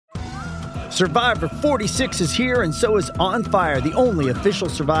Survivor 46 is here, and so is On Fire, the only official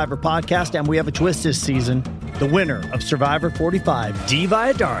Survivor podcast, and we have a twist this season. The winner of Survivor 45, Dee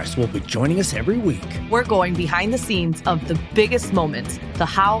Valladares, will be joining us every week. We're going behind the scenes of the biggest moments, the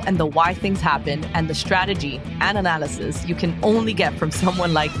how and the why things happen, and the strategy and analysis you can only get from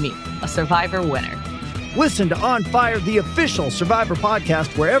someone like me, a Survivor winner. Listen to On Fire, the official Survivor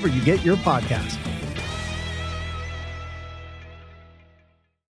podcast, wherever you get your podcast.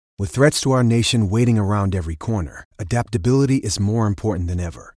 With threats to our nation waiting around every corner, adaptability is more important than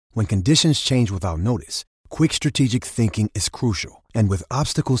ever. When conditions change without notice, quick strategic thinking is crucial. And with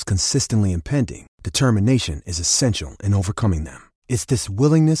obstacles consistently impending, determination is essential in overcoming them. It's this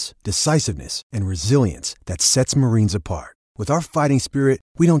willingness, decisiveness, and resilience that sets Marines apart. With our fighting spirit,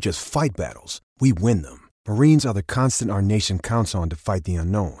 we don't just fight battles, we win them. Marines are the constant our nation counts on to fight the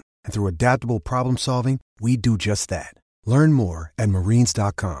unknown. And through adaptable problem solving, we do just that. Learn more at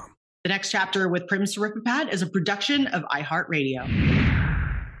marines.com. The Next Chapter with Prim Siripipat is a production of iHeartRadio.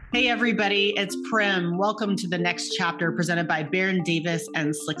 Hey everybody, it's Prim. Welcome to The Next Chapter presented by Baron Davis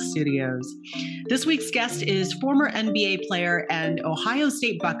and Slick Studios. This week's guest is former NBA player and Ohio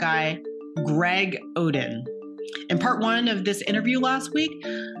State Buckeye, Greg Oden. In part one of this interview last week,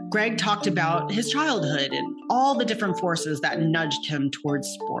 Greg talked about his childhood and all the different forces that nudged him towards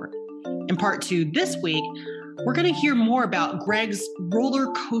sport. In part two this week, we're going to hear more about Greg's roller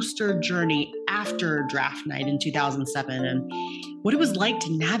coaster journey after draft night in 2007 and what it was like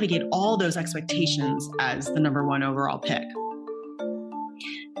to navigate all those expectations as the number one overall pick.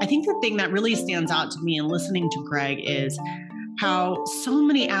 I think the thing that really stands out to me in listening to Greg is how so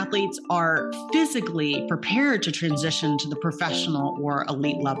many athletes are physically prepared to transition to the professional or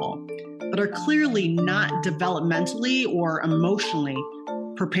elite level, but are clearly not developmentally or emotionally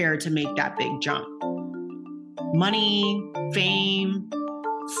prepared to make that big jump. Money, fame,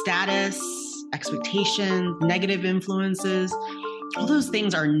 status, expectations, negative influences, all those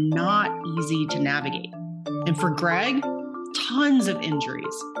things are not easy to navigate. And for Greg, tons of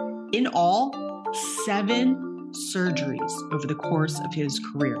injuries. In all, 7 surgeries over the course of his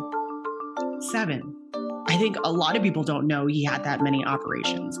career. 7. I think a lot of people don't know he had that many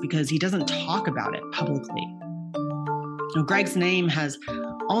operations because he doesn't talk about it publicly. Now, Greg's name has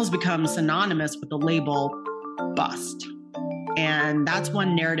almost become synonymous with the label bust. And that's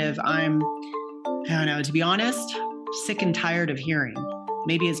one narrative to be honest, sick and tired of hearing.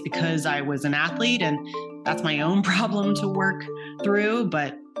 Maybe it's because I was an athlete and that's my own problem to work through,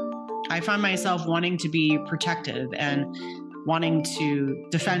 but I find myself wanting to be protective and wanting to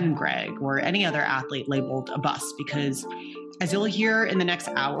defend Greg or any other athlete labeled a bust because, as you'll hear in the next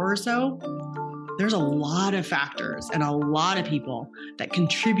hour or so, there's a lot of factors and a lot of people that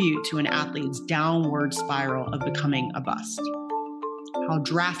contribute to an athlete's downward spiral of becoming a bust. How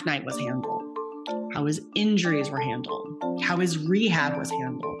draft night was handled, how his injuries were handled, how his rehab was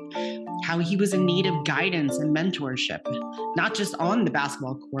handled, how he was in need of guidance and mentorship, not just on the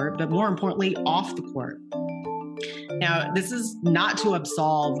basketball court, but more importantly, off the court. Now, this is not to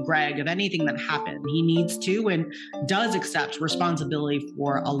absolve Greg of anything that happened. He needs to and does accept responsibility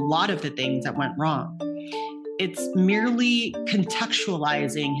for a lot of the things that went wrong. It's merely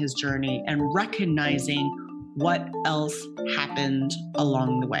contextualizing his journey and recognizing what else happened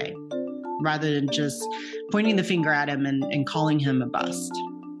along the way, rather than just pointing the finger at him and calling him a bust.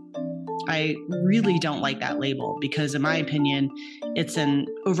 I really don't like that label because, in my opinion, it's an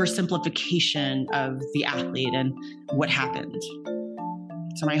oversimplification of the athlete and what happened.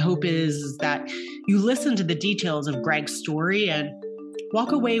 So my hope is that you listen to the details of Greg's story and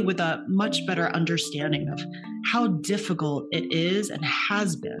walk away with a much better understanding of how difficult it is and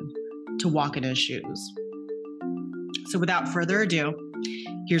has been to walk in his shoes. So without further ado,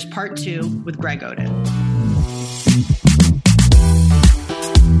 here's part 2 with Greg Oden.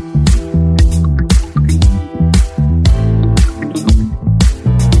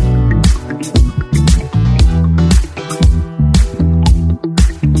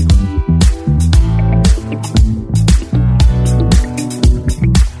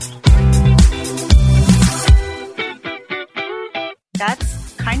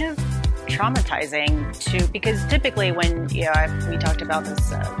 That's kind of traumatizing because typically when, we talked about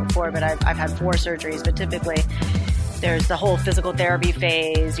this before, but I've had 4 surgeries, but typically there's the whole physical therapy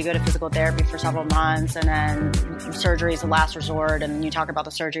phase. You go to physical therapy for several months and then surgery is the last resort. And you talk about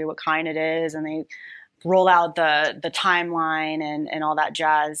the surgery, what kind it is, and they roll out the timeline and all that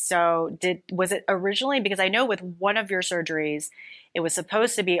jazz. So was it originally, because I know with one of your surgeries, it was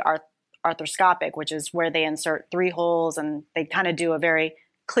supposed to be arthroscopic, which is where they insert 3 holes and they kind of do a very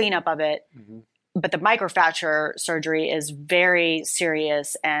cleanup of it. Mm-hmm. but the microfracture surgery is very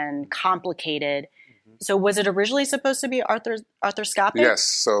serious and complicated. So was it originally supposed to be arthroscopic? Yes.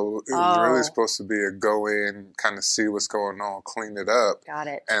 So it was really supposed to be a go in, kind of see what's going on, clean it up. Got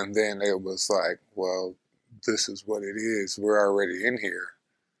it. And then it was like, well, this is what it is. We're already in here.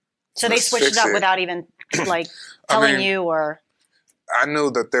 So they switched it up without even like telling you, or? I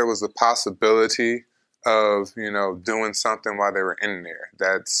knew that there was a possibility of, doing something while they were in there.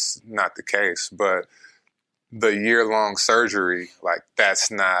 That's not the case. But the year-long surgery, like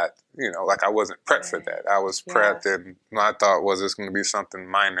that's not, like I wasn't prepped for that. I was prepped and my thought was it's going to be something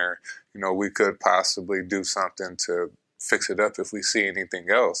minor. We could possibly do something to fix it up if we see anything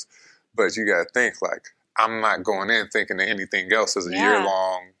else. But you got to think, like, I'm not going in thinking that anything else is a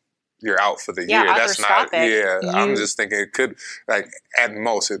year-long, you're out for the year. That's not, I'm just thinking it could, like, at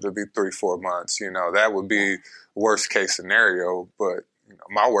most it would be 3-4 months. That would be worst case scenario. But,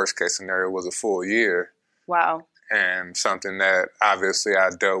 my worst case scenario was a full year. Wow. And something that obviously I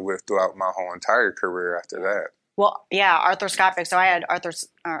dealt with throughout my whole entire career after that. Well, yeah, arthroscopic. So I had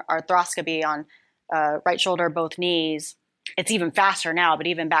arthroscopy on right shoulder, both knees. It's even faster now, but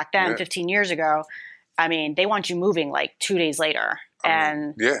even back then, 15 years ago, I mean, they want you moving like 2 days later,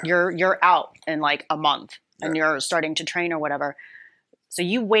 and you're out in like a month, and you're starting to train or whatever. So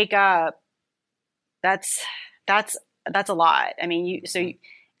you wake up. That's a lot. I mean,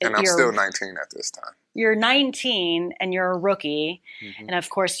 and I'm still 19 at this time. You're 19 and you're a rookie. Mm-hmm. And of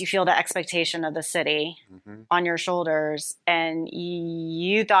course you feel the expectation of the city on your shoulders. And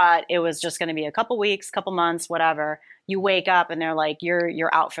you thought it was just going to be a couple weeks, couple months, whatever. You wake up and they're like, you're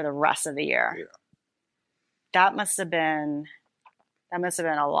out for the rest of the year. Yeah. That must have been a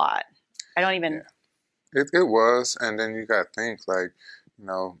lot. I don't even. Yeah. It was. And then you got to think like,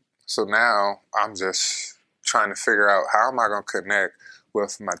 so now I'm just trying to figure out how am I going to connect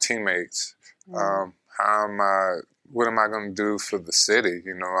with my teammates? What am I going to do for the city?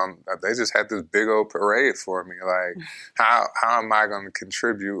 They just had this big old parade for me. Like, how am I going to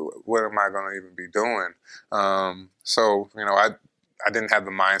contribute? What am I going to even be doing? So, I didn't have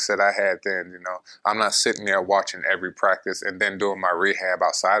the mindset I had then, I'm not sitting there watching every practice and then doing my rehab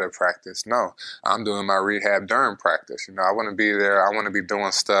outside of practice. No, I'm doing my rehab during practice. I want to be there. I want to be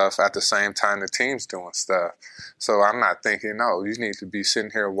doing stuff at the same time the team's doing stuff. So I'm not thinking, no, you need to be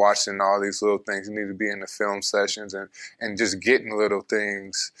sitting here watching all these little things. You need to be in the film sessions and just getting little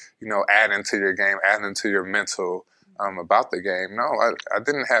things, adding to your game, adding to your mental about the game. No, I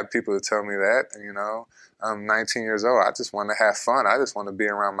didn't have people to tell me that, I'm 19 years old. I just want to have fun. I just want to be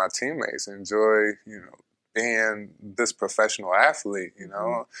around my teammates, enjoy, being this professional athlete,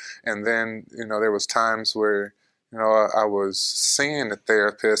 And then, there was times where, I was seeing a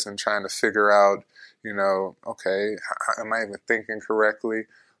therapist and trying to figure out, okay, am I even thinking correctly?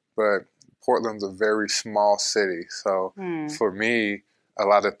 But Portland's a very small city. So for me, a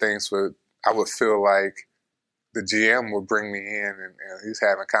lot of things I would feel like the GM would bring me in and he's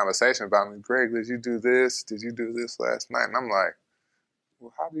having a conversation about me. Greg, did you do this? Did you do this last night? And I'm like,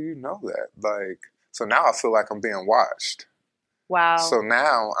 well, how do you know that? Like, so now I feel like I'm being watched. Wow. So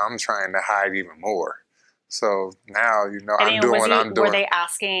now I'm trying to hide even more. So now, I'm doing what I'm doing. Were they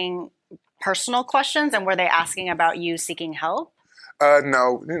asking personal questions and were they asking about you seeking help?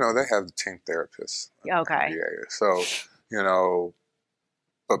 No, they have the team therapists. Okay. Yeah. So,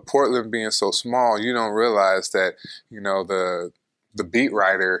 but Portland being so small, you don't realize that, the beat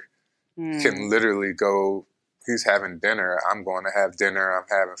writer can literally go, he's having dinner, I'm going to have dinner, I'm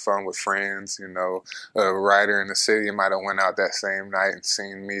having fun with friends, a writer in the city might have went out that same night and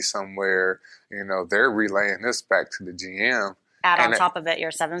seen me somewhere, they're relaying this back to the GM. Add on top of it, you're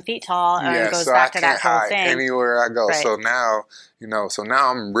 7 feet tall, and it goes so back I to that whole hide thing. Anywhere I go. Right. So now, so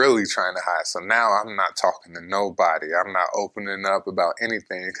now I'm really trying to hide. So now I'm not talking to nobody. I'm not opening up about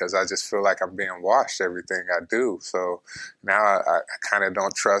anything because I just feel like I'm being watched everything I do. So now I kind of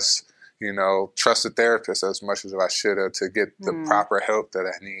don't trust the therapist as much as I should have to get the proper help that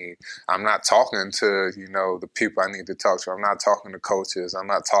I need. I'm not talking to, the people I need to talk to. I'm not talking to coaches. I'm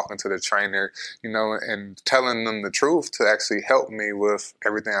not talking to the trainer, and telling them the truth to actually help me with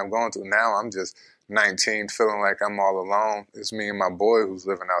everything I'm going through. Now I'm just 19, feeling like I'm all alone. It's me and my boy who's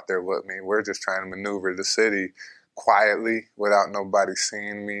living out there with me. We're just trying to maneuver the city quietly without nobody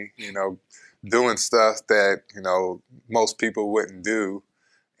seeing me, doing stuff that, most people wouldn't do.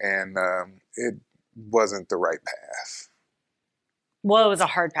 And it wasn't the right path. Well, it was a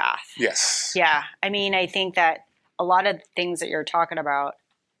hard path. Yes. Yeah. I mean, I think that a lot of things that you're talking about,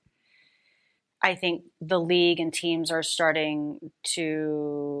 I think the league and teams are starting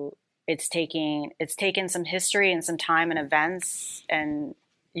to, it's taken some history and some time and events and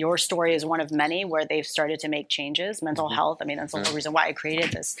your story is one of many where they've started to make changes. Mental health. I mean, that's the whole reason why I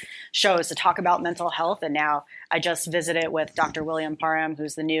created this show, is to talk about mental health. And now I just visited with Dr. William Parham,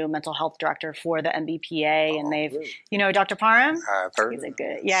 who's the new mental health director for the MBPA. And they've, really? you know, Dr. Parham? I've heard He's of a him.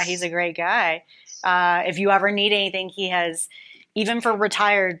 good, yeah, he's a great guy. If you ever need anything, he has, even for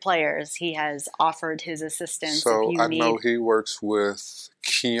retired players, he has offered his assistance. So if you I need. know he works with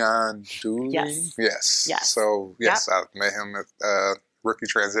Keon Dooley. Yes. Yes. So yes, I met him at Rookie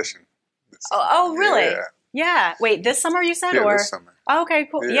Transition. Oh, really? Yeah. Yeah. Wait, this summer you said? Yeah, or? this summer. Oh, okay,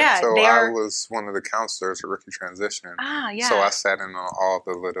 cool. Yeah. So they I are. was one of the counselors at Rookie Transition. Yeah. So I sat in on all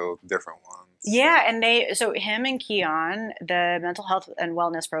the little different ones. Yeah, and so him and Keon, the mental health and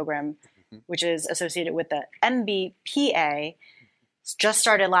wellness program, which is associated with the MBPA, just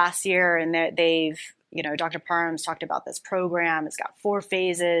started last year, and they've, you know, Dr. Parham's talked about this program. It's got 4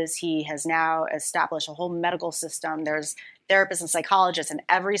 phases. He has now established a whole medical system. There's therapists and psychologists in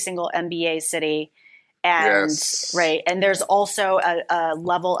every single MBA city. And Yes. right. And there's also a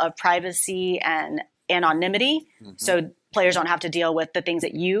level of privacy and anonymity. So players don't have to deal with the things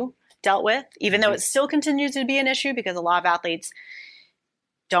that you dealt with, even though it still continues to be an issue because a lot of athletes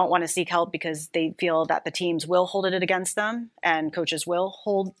don't want to seek help because they feel that the teams will hold it against them and coaches will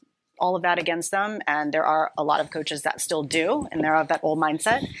hold all of that against them. And there are a lot of coaches that still do, and they're of that old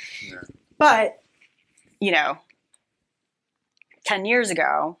mindset. Yeah. But, you know, 10 years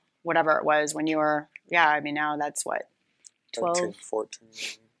ago, whatever it was when you were, now that's what, 12? 13, 14,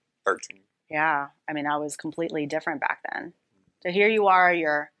 13. Yeah. I mean, that was completely different back then. So here you are,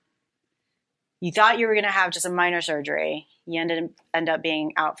 you thought you were going to have just a minor surgery. You end up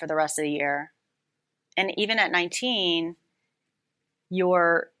being out for the rest of the year. And even at 19,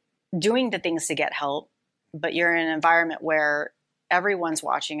 you're doing the things to get help, but you're in an environment where everyone's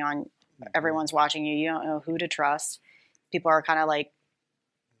watching you. You don't know who to trust. People are kind of like,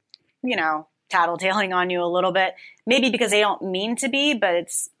 you know, tattletaling on you a little bit, maybe because they don't mean to be, but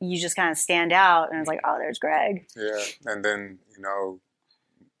you just kind of stand out and it's like, oh, there's Greg. Yeah. And then, you know,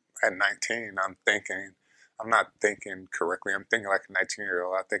 at 19, I'm not thinking correctly. I'm thinking like a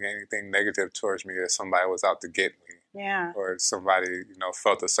 19-year-old. I think anything negative towards me is somebody was out to get me. Yeah. Or somebody, you know,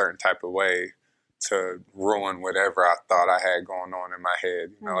 felt a certain type of way to ruin whatever I thought I had going on in my head.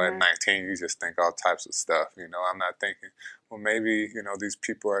 You know, at 19, you just think all types of stuff. You know, I'm not thinking, well, maybe, you know, these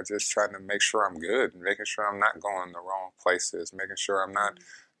people are just trying to make sure I'm good and making sure I'm not going the wrong places, making sure I'm not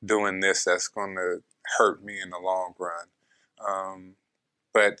doing this that's going to hurt me in the long run.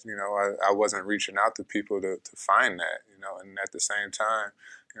 But, you know, I wasn't reaching out to people to find that, you know, and at the same time,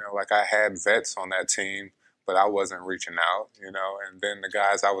 you know, like I had vets on that team, but I wasn't reaching out, you know, and then the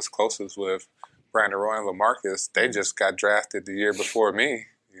guys I was closest with, Brandon Roy and LaMarcus, they just got drafted the year before me,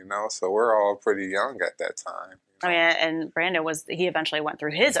 you know, so we're all pretty young at that time. You know? Oh, yeah, and Brandon he eventually went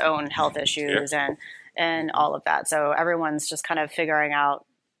through his own health issues and all of that. So everyone's just kind of figuring out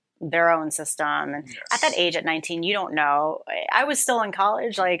their own system. And at that age, at 19, you don't know. I was still in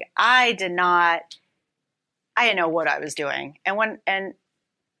college. Like, I didn't know what I was doing. And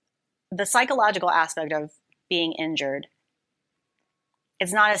the psychological aspect of being injured,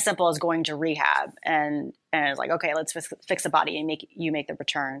 it's not as simple as going to rehab and it's like, okay, let's fix the body and you make the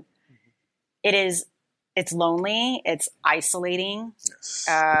return. It's lonely. It's isolating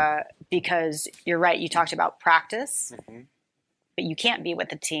because you're right. You talked about practice, but you can't be with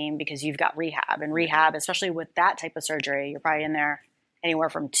the team because you've got rehab, and rehab, especially with that type of surgery, you're probably in there anywhere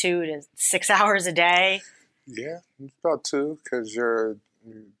from 2 to 6 hours a day. Yeah, about 2 because you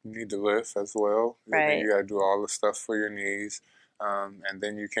need to lift as well. Right. You got to do all the stuff for your knees. And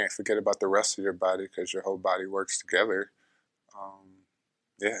then you can't forget about the rest of your body because your whole body works together.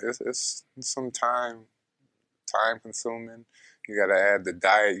 It's some time consuming. You got to add the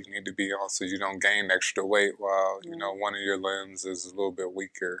diet you need to be on so you don't gain extra weight while, you know, one of your limbs is a little bit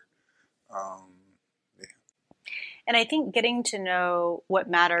weaker. And I think getting to know what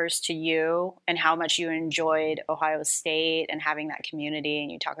matters to you and how much you enjoyed Ohio State and having that community,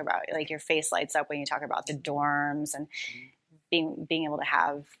 and you talk about, like, your face lights up when you talk about the dorms and being able to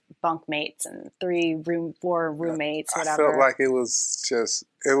have bunk mates and 4 roommates, whatever. I felt like it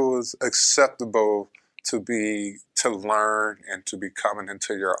was acceptable to learn and to be coming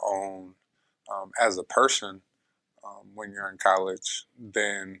into your own as a person when you're in college.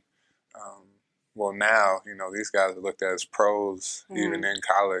 Then, well, now, you know, these guys are looked at as pros even in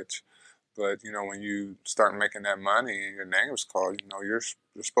college. But, you know, when you start making that money and your name's called, you know, you're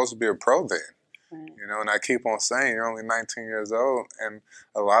supposed to be a pro then. You know, and I keep on saying you're only 19 years old, and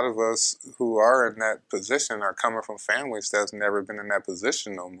a lot of us who are in that position are coming from families that's never been in that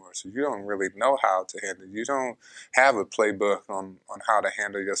position no more. So you don't really know how to handle it. You don't have a playbook on how to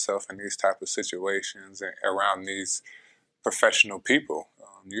handle yourself in these type of situations and around these professional people.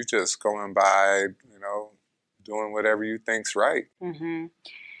 You just going by, you know, doing whatever you think's right. Mm-hmm.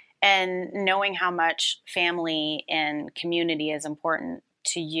 And knowing how much family and community is important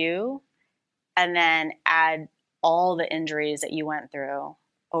to you, and then add all the injuries that you went through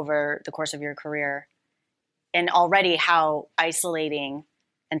over the course of your career, and already how isolating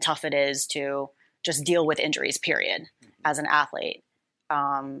and tough it is to just deal with injuries, period, as an athlete.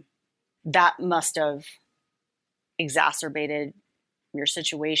 That must have exacerbated your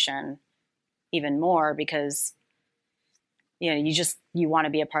situation even more, because you know you want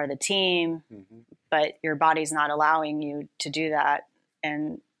to be a part of the team, but your body's not allowing you to do that,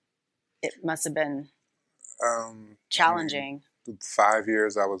 and it must have been challenging. I mean, 5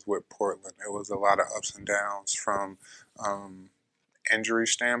 years I was with Portland, it was a lot of ups and downs from injury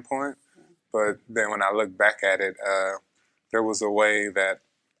standpoint, but then when I look back at it, there was a way that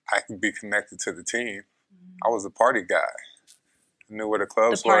I could be connected to the team. I was a party guy. I knew where the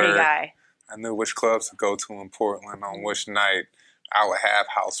clubs were. The party guy. I knew which clubs to go to in Portland on which night. I would have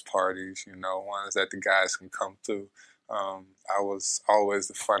house parties, you know, ones that the guys can come to. I was always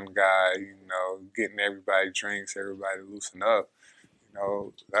the fun guy, you know, getting everybody drinks, everybody loosen up. You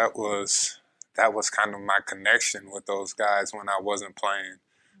know, that was kind of my connection with those guys when I wasn't playing.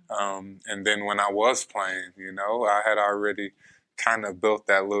 And then when I was playing, you know, I had already kind of built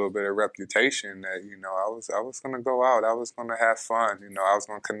that little bit of reputation that, you know, I was going to go out. I was going to have fun. You know, I was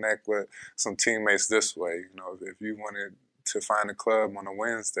going to connect with some teammates this way. You know, if you wanted to find a club on a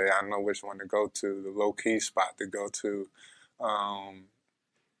Wednesday, I know which one to go to, the low-key spot to go to. I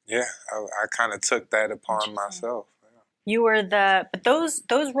kind of took that upon myself. Yeah. You were but those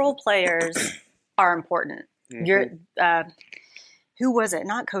role players are important. You're, who was it?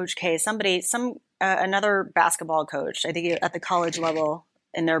 Not Coach K, another basketball coach, I think at the college level,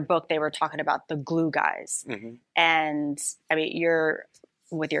 in their book, they were talking about the glue guys. And I mean,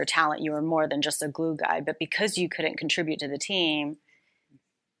 with your talent, you were more than just a glue guy, but because you couldn't contribute to the team,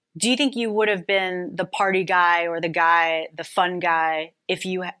 do you think you would have been the party guy or the fun guy if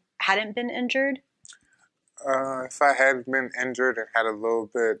you hadn't been injured? If I had been injured and had a little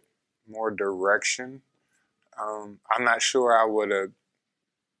bit more direction, I'm not sure I would have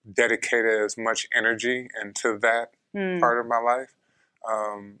dedicated as much energy into that part of my life.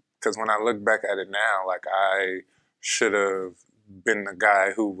 Because when I look back at it now, like I should have been the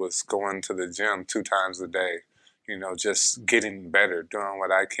guy who was going to the gym 2 times a day, you know, just getting better, doing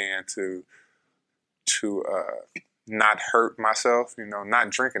what I can to not hurt myself, you know, not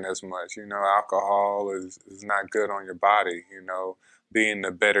drinking as much. You know, alcohol is not good on your body, you know, being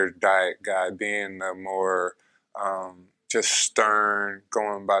the better diet guy, being the more just stern,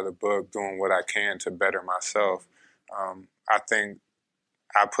 going by the book, doing what I can to better myself. I think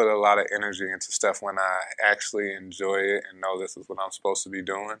I put a lot of energy into stuff when I actually enjoy it and know this is what I'm supposed to be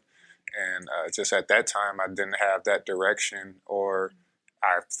doing. And just at that time, I didn't have that direction, or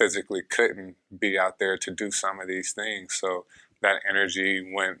I physically couldn't be out there to do some of these things. So that energy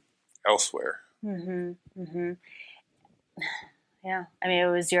went elsewhere. Yeah. I mean,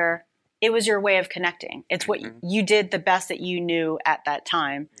 it was your way of connecting. It's what you did the best that you knew at that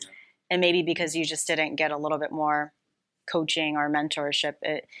time. Yeah. And maybe because you just didn't get a little bit more coaching or mentorship,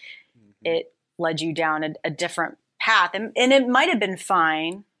 it led you down a different path. And it might have been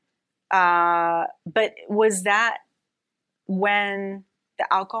fine. But was that when the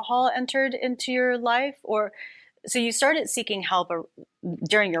alcohol entered into your life? Or so you started seeking help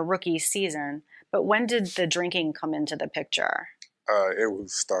during your rookie season, but when did the drinking come into the picture? It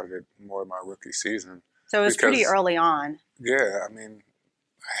was started more my rookie season. So it was pretty early on. Yeah, I mean,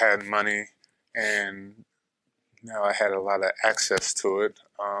 I had money and now I had a lot of access to it,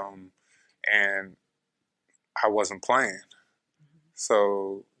 and I wasn't playing.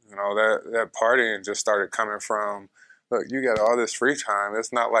 So, you know, that partying just started coming from, look, you got all this free time.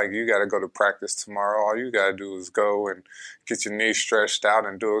 It's not like you got to go to practice tomorrow. All you got to do is go and get your knees stretched out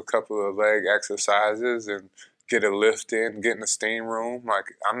and do a couple of leg exercises and get a lift in, get in the steam room. Like,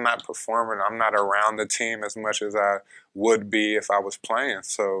 I'm not performing. I'm not around the team as much as I would be if I was playing.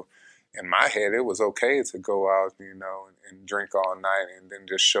 So in my head, it was okay to go out, you know, and drink all night and then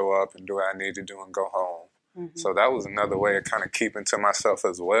just show up and do what I need to do and go home. So that was another way of kind of keeping to myself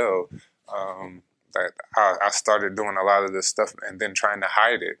as well. That I started doing a lot of this stuff and then trying to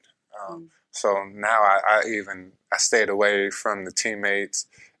hide it. So now I stayed away from the teammates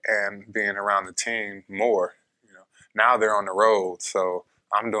and being around the team more. You know, now they're on the road, so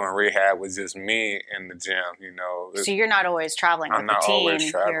I'm doing rehab with just me in the gym. You know, so you're not always traveling with the team.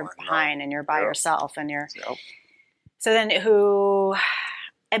 You're behind and you're by yourself, and you're. Yep. So then,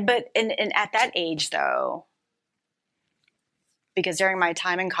 But at that age, though, because during my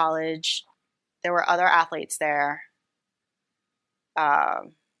time in college, there were other athletes there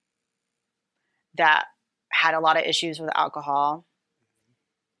that had a lot of issues with alcohol.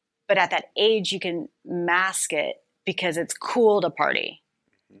 But at that age, you can mask it because it's cool to party.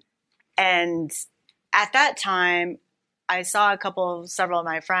 And at that time, I saw several of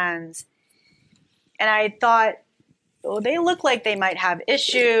my friends, and I thought, well, they look like they might have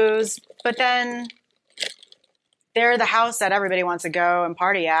issues, but then they're the house that everybody wants to go and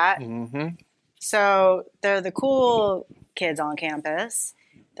party at. Mm-hmm. So they're the cool kids on campus.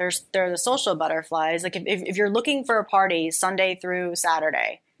 They're the social butterflies. Like if you're looking for a party Sunday through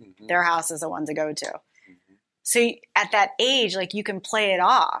Saturday, their house is the one to go to. So at that age, like you can play it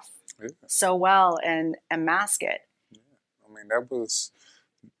off so well and mask it. Yeah. I mean, it was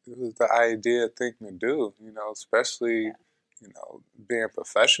the ideal thing to do, you know, especially, you know, being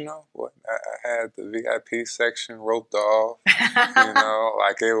professional. I had the VIP section roped off, you know,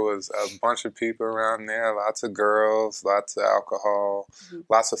 like it was a bunch of people around there, lots of girls, lots of alcohol,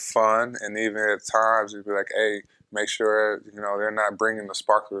 lots of fun. And even at times you'd be like, hey, make sure, you know, they're not bringing the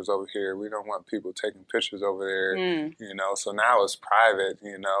sparklers over here. We don't want people taking pictures over there, you know. So now it's private,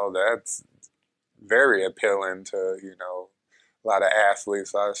 you know, that's very appealing to, you know, a lot of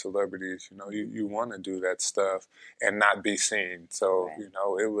athletes, a lot of celebrities, you know, you want to do that stuff and not be seen. So, you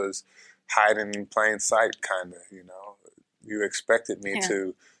know, it was hiding in plain sight, kind of, you know. You expected me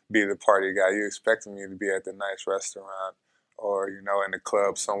to be the party guy. You expected me to be at the nice restaurant or, you know, in the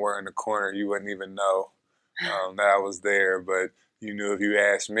club somewhere in the corner. You wouldn't even know that I was there. But you knew if you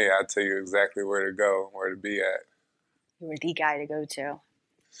asked me, I'd tell you exactly where to go, where to be at. You were the guy to go to.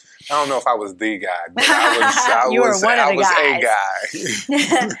 I don't know if I was the guy, but I was a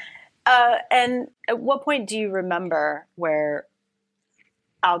guy. And at what point do you remember where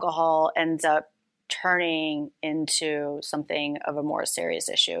alcohol ends up turning into something of a more serious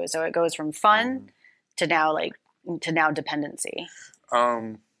issue? So it goes from fun to now dependency.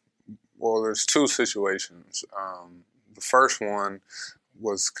 Well, there's two situations. The first one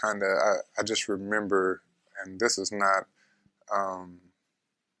was kind of, I just remember, and this is not,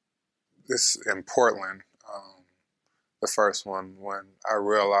 this in Portland, the first one, when I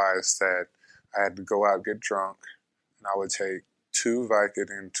realized that I had to go out and get drunk, and I would take 2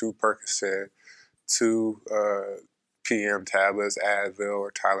 Vicodin, 2 Percocet, 2 PM tablets, Advil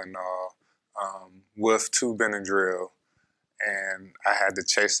or Tylenol, with 2 Benadryl, and I had to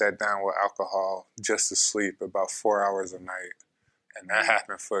chase that down with alcohol just to sleep about 4 hours a night, and that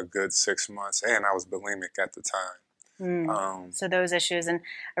happened for a good 6 months, and I was bulimic at the time. So those issues, and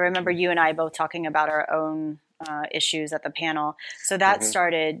I remember you and I both talking about our own issues at the panel. So that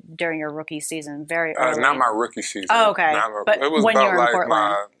started during your rookie season, very early. Not my rookie season. Oh, okay. But it was when about you were like in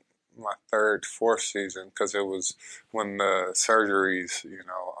Portland. my third, fourth season, because it was when the surgeries, you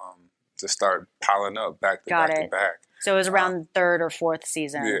know, just started piling up back to back. So it was around third or fourth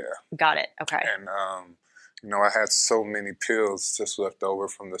season. Yeah. Got it. Okay. And you know, I had so many pills just left over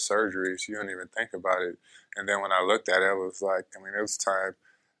from the surgeries, you don't even think about it. And then when I looked at it, it was like, I mean, it was time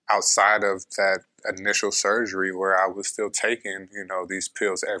outside of that initial surgery where I was still taking, you know, these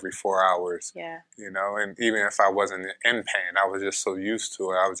pills every 4 hours. Yeah. You know, and even if I wasn't in pain, I was just so used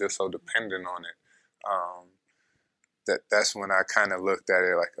to it. I was just so dependent on it. That's when I kind of looked at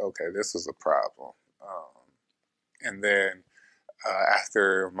it like, okay, this is a problem. And then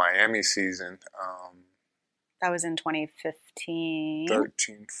after Miami season, that was in 2015.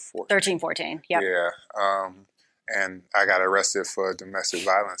 13-14. Yep. Yeah. And I got arrested for a domestic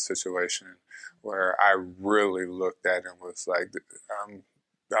violence situation where I really looked at it and was like,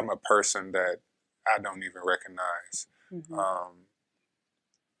 I'm a person that I don't even recognize.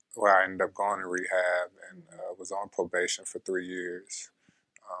 Where I ended up going to rehab and was on probation for 3 years.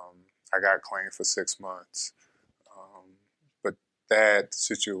 I got claimed for 6 months. But that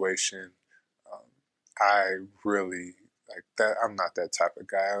situation, I really, like that, I'm not that type of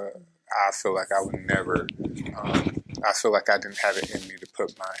guy. I feel like I would never, I feel like I didn't have it in me to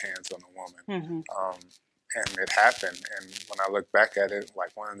put my hands on a woman. And it happened. And when I look back at it,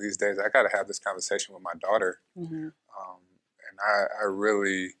 like one of these days, I got to have this conversation with my daughter. And I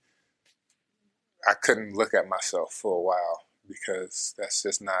really, I couldn't look at myself for a while because that's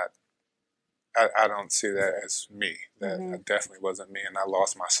just not, I don't see that as me. That definitely wasn't me, and I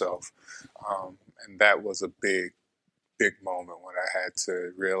lost myself. And that was a big big moment when I had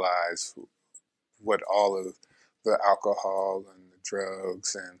to realize what all of the alcohol and the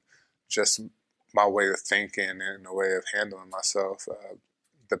drugs and just my way of thinking and the way of handling myself,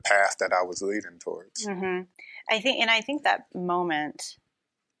 the path that I was leading towards. Mm-hmm. I think that moment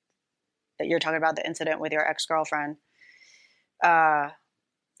that you're talking about, the incident with your ex-girlfriend,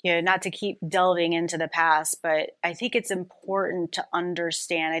 not to keep delving into the past, but I think it's important to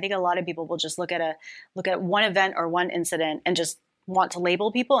understand. I think a lot of people will just look at one event or one incident and just want to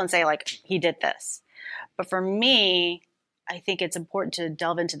label people and say, like, he did this. But for me, I think it's important to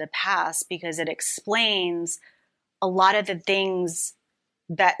delve into the past because it explains a lot of the things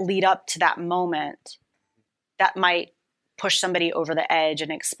that lead up to that moment that might push somebody over the edge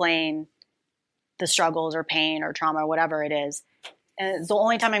and explain the struggles or pain or trauma or whatever it is. And it's the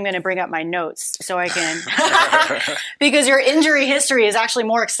only time I'm going to bring up my notes so I can, because your injury history is actually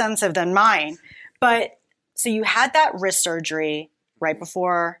more extensive than mine. But so you had that wrist surgery right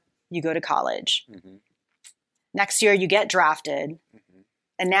before you go to college. Mm-hmm. Next year you get drafted. Mm-hmm.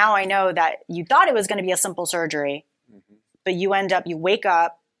 And now I know that you thought it was going to be a simple surgery, mm-hmm. but you wake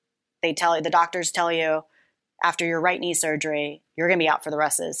up, the doctors tell you after your right knee surgery, you're going to be out for the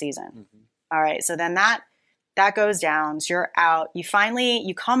rest of the season. Mm-hmm. All right. So then that goes down. So you're out.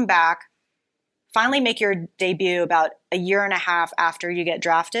 You come back, finally make your debut about a year and a half after you get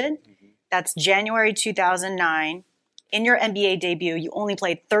drafted. Mm-hmm. That's January 2009. In your NBA debut, you only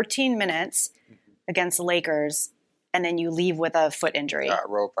played 13 minutes mm-hmm. against the Lakers, and then you leave with a foot injury. I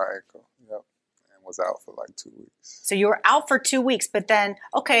rolled my ankle, yep, and was out for like 2 weeks. So you were out for 2 weeks, but then,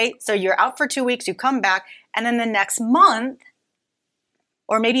 so you're out for 2 weeks, you come back, and then the next month,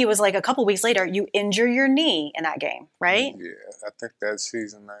 or maybe it was like a couple weeks later, you injure your knee in that game, right? Yeah, I think that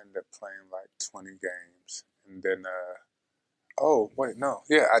season I ended up playing like 20 games. And then,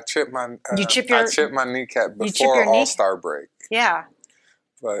 I chipped my kneecap before All-Star break. Yeah.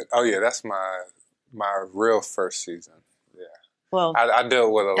 But, that's my real first season. Yeah. Well, I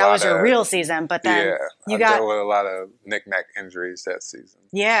dealt with a lot of... That was your real deal, but then I dealt with a lot of knick-knack injuries that season.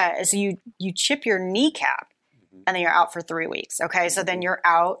 Yeah, so you chip your kneecap. And then you're out for 3 weeks. Okay, so then you're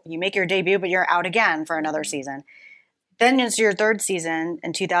out. You make your debut, but you're out again for another season. Then it's your third season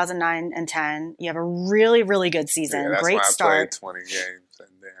in 2009 and 10. You have a really, really good season. Yeah, that's Great when start. I played 20 games,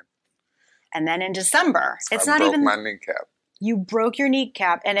 and then in December, I broke my kneecap. You broke your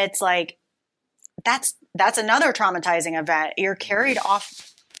kneecap, and it's like that's another traumatizing event. You're carried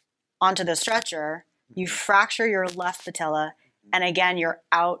off onto the stretcher. You fracture your left patella, and again, you're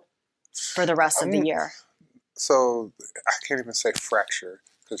out for the rest of the year. So I can't even say fracture,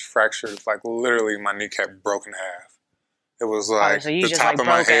 because fracture is like literally my kneecap broke in half. It was like the top of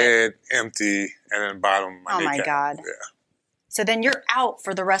my head empty and then bottom of my kneecap. Oh my God. Yeah. So then you're out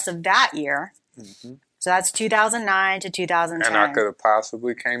for the rest of that year. Mm-hmm. So that's 2009 to 2010. And I could have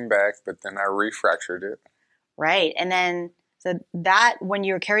possibly came back, but then I refractured it. Right. And then so that when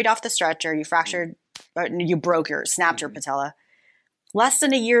you were carried off the stretcher, you fractured, snapped your patella. Less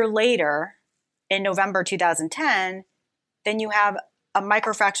than a year later, in November 2010, then you have a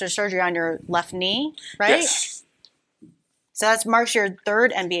microfracture surgery on your left knee, right? Yes. So that marks your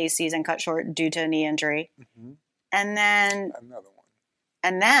third NBA season cut short due to a knee injury. Mm-hmm. And then another one.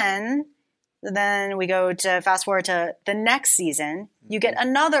 And then we go to fast forward to the next season.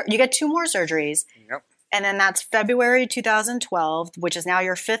 Mm-hmm. You get two more surgeries. Yep. And then that's February 2012, which is now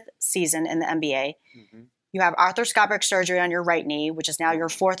your fifth season in the NBA. Mm-hmm. You have arthroscopic surgery on your right knee, which is now your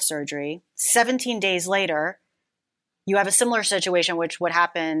fourth surgery. 17 days later, you have a similar situation, which would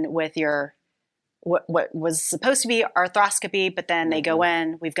happen with your what was supposed to be arthroscopy, but then they go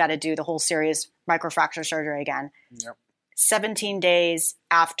in, we've got to do the whole serious microfracture surgery again. Yep. 17 days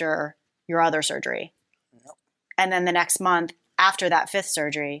after your other surgery. Yep. And then the next month after that fifth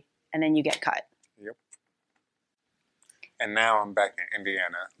surgery, and then you get cut. Yep. And now I'm back in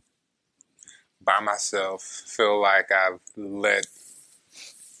Indiana. By myself, feel like I've let,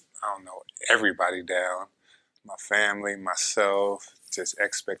 everybody down. My family, myself, just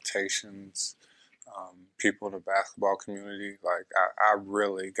expectations, people in the basketball community. Like, I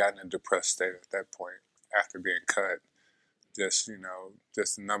really got in a depressed state at that point after being cut. Just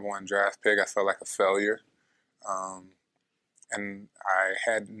the number one draft pick, I felt like a failure. And I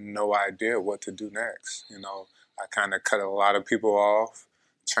had no idea what to do next. I kind of cut a lot of people off.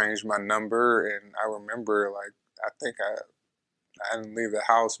 Changed my number, and I remember, I think I didn't leave the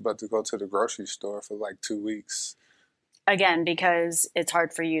house but to go to the grocery store for like 2 weeks. Again, because it's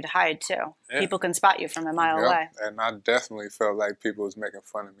hard for you to hide too. Yeah. People can spot you from a mile away. And I definitely felt like people was making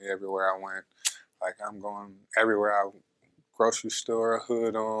fun of me everywhere I went. Like, I'm going everywhere grocery store,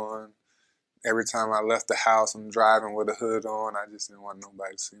 hood on, every time I left the house, I'm driving with a hood on. I just didn't want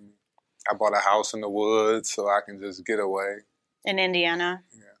nobody to see me. I bought a house in the woods so I can just get away. In Indiana?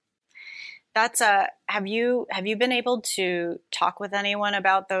 Yeah. That's have you been able to talk with anyone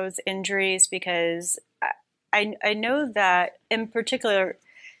about those injuries? Because I know that in particular,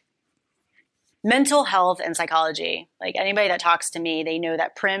 mental health and psychology, like anybody that talks to me, they know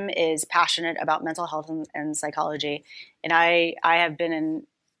that Prim is passionate about mental health and psychology. And I have been in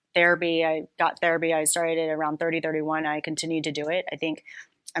therapy. I got therapy. I started it around 30, 31. I continue to do it. I think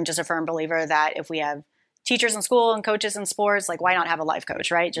I'm just a firm believer that if we have teachers in school and coaches in sports, like why not have a life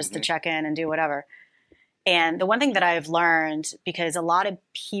coach, right? Just to check in and do whatever. And the one thing that I've learned, because a lot of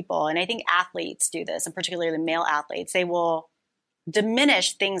people, and I think athletes do this, and particularly male athletes, they will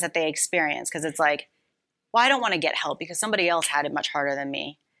diminish things that they experience because it's like, well, I don't want to get help because somebody else had it much harder than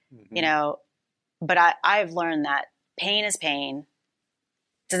me, you know. But I've learned that pain is pain.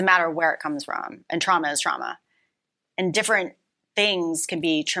 Doesn't matter where it comes from, and trauma is trauma. And different things can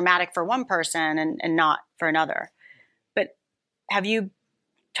be traumatic for one person and not for another. But have you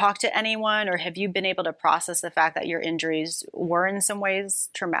talked to anyone, or have you been able to process the fact that your injuries were in some ways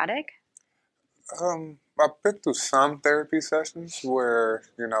traumatic? I've been through some therapy sessions where,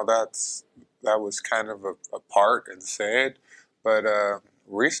 you know, that was kind of a part and said, but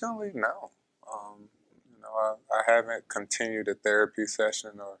recently, no. You know, I haven't continued a therapy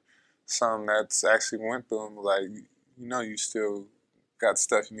session or some that's actually went through them. Like, you know, you still got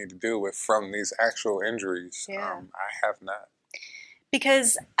stuff you need to deal with from these actual injuries. Yeah. I have not.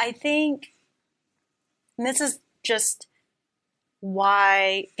 Because I think, and this is just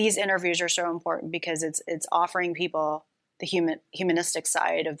why these interviews are so important, because it's offering people the humanistic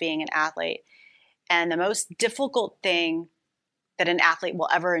side of being an athlete. And the most difficult thing that an athlete will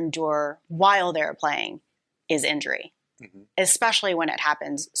ever endure while they're playing is injury, especially when it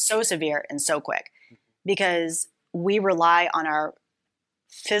happens so severe and so quick, because we rely on our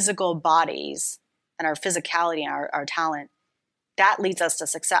physical bodies and our physicality and our talent. That leads us to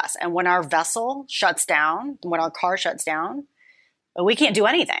success. And when our vessel shuts down, when our car shuts down, we can't do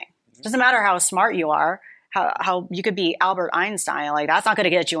anything. It doesn't matter how smart you are, how you could be Albert Einstein, like that's not going to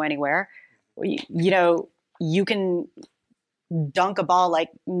get you anywhere. You know, you can dunk a ball like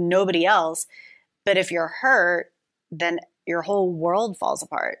nobody else, but if you're hurt, then your whole world falls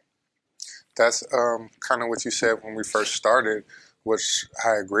apart. That's kind of what you said when we first started, which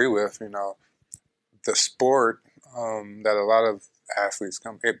I agree with. You know, the sport that a lot of athletes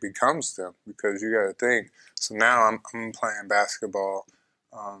it becomes them, because you got to think. So now I'm playing basketball.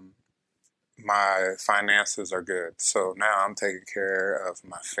 My finances are good. So now I'm taking care of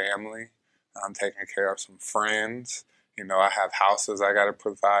my family. I'm taking care of some friends. You know, I have houses I got to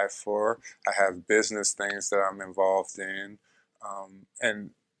provide for. I have business things that I'm involved in.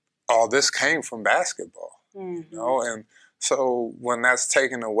 And all this came from basketball, you know? And so when that's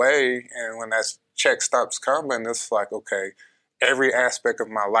taken away and when that check stops coming, it's like, okay, every aspect of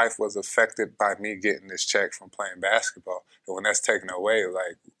my life was affected by me getting this check from playing basketball. And when that's taken away,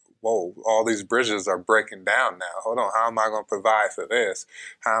 like, whoa, all these bridges are breaking down now. Hold on, how am I going to provide for this?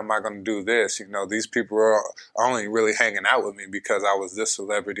 How am I going to do this? You know, these people are only really hanging out with me because I was this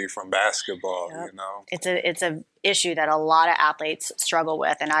celebrity from basketball, you know? It's a issue that a lot of athletes struggle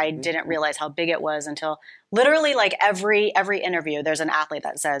with, and I didn't realize how big it was until literally like every interview, there's an athlete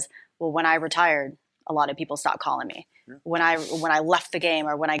that says, well, when I retired, a lot of people stopped calling me. When I left the game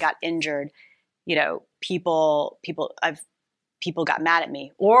or when I got injured, you know, people got mad at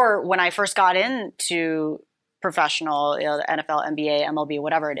me. Or when I first got into professional, you know, the NFL, NBA, MLB,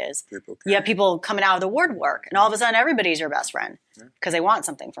 whatever it is, you have people coming out of the woodwork, and all of a sudden everybody's your best friend because they want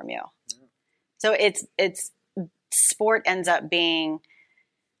something from you. So it's sport ends up being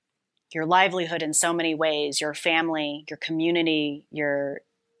your livelihood in so many ways, your family, your community, your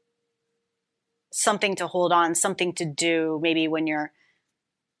something to hold on, something to do, maybe when your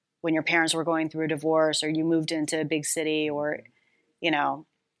parents were going through a divorce or you moved into a big city, or, you know,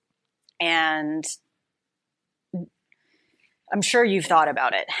 and I'm sure you've thought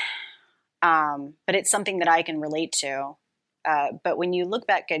about it. But it's something that I can relate to. But when you look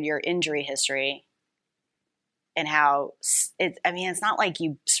back at your injury history and how it's not like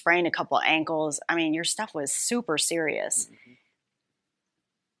you sprained a couple ankles. I mean, your stuff was super serious.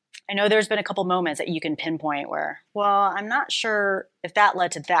 I know there's been a couple moments that you can pinpoint where, well, I'm not sure if that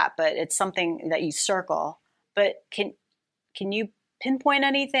led to that, but it's something that you circle. But can you pinpoint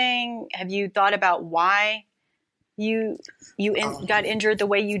anything? Have you thought about why you got injured the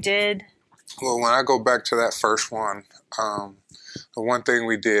way you did? Well, when I go back to that first one, the one thing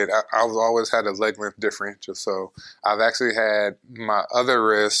we did, I've always had a leg length differential. So I've actually had my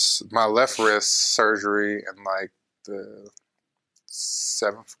left wrist surgery in like the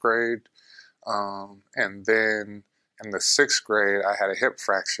 7th grade. And then in the 6th grade, I had a hip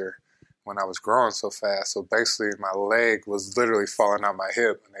fracture when I was growing so fast. So basically my leg was literally falling out my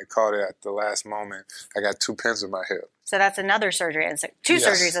hip, and they caught it at the last moment. I got 2 pins in my hip. So that's another surgery. Two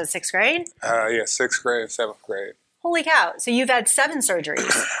surgeries in 6th grade? Yeah, 6th grade and 7th grade. Holy cow. So you've had 7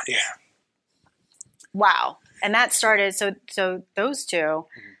 surgeries. Yeah. Wow. And that started, so those two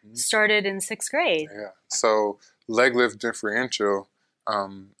started in 6th grade. Yeah. So leg lift differential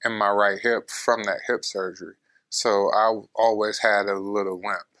in my right hip from that hip surgery. So I always had a little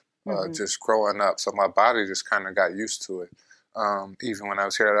limp just growing up. So my body just kind of got used to it. Even when I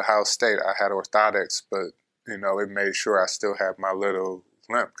was here at Ohio State, I had orthotics, but, you know, it made sure I still had my little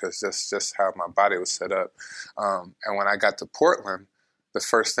limp because that's just how my body was set up. And when I got to Portland, the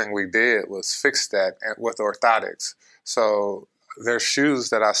first thing we did was fix that with orthotics. So there's shoes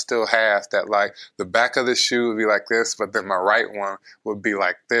that I still have that, like, the back of the shoe would be like this, but then my right one would be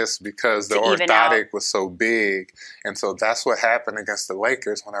like this because the orthotic was so big. And so that's what happened against the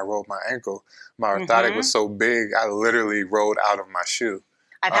Lakers when I rolled my ankle. My orthotic was so big, I literally rolled out of my shoe.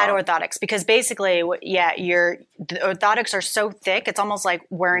 I've had orthotics because basically, the orthotics are so thick, it's almost like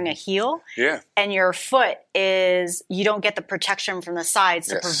wearing a heel. Yeah. And your foot you don't get the protection from the sides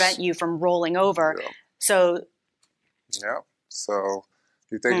to prevent you from rolling over. Yeah. So. Yeah. So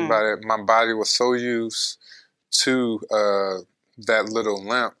you think about it, my body was so used to that little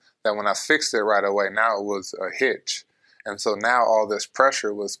limp that when I fixed it right away, now it was a hitch. And so now all this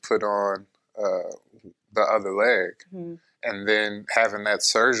pressure was put on the other leg. Mm-hmm. And then having that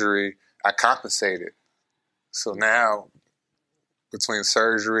surgery, I compensated. So now, between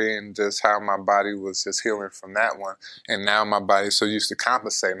surgery and just how my body was just healing from that one, and now my body's so used to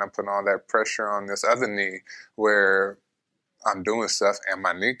compensating, I'm putting all that pressure on this other knee where I'm doing stuff and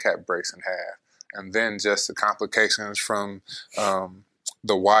my kneecap breaks in half. And then just the complications from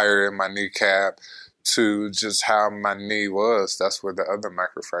the wire in my kneecap to just how my knee was, that's where the other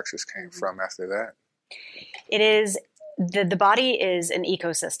microfractures came from after that. It is. The body is an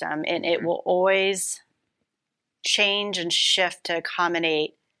ecosystem, and it will always change and shift to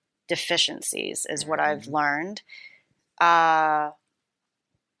accommodate deficiencies, is what I've learned. And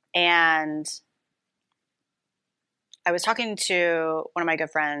I was talking to one of my good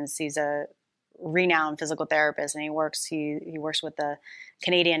friends. He's a renowned physical therapist, and he works with the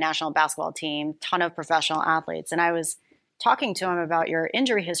Canadian national basketball team, ton of professional athletes. And I was talking to him about your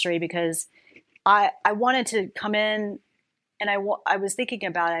injury history because I wanted to come in, and I was thinking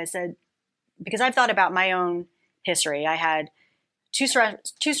about it. I said, because I've thought about my own history. I had two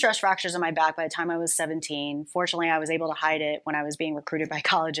stress fractures in my back by the time I was 17. Fortunately, I was able to hide it when I was being recruited by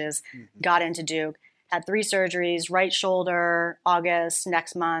colleges, got into Duke, had 3 surgeries, right shoulder, August,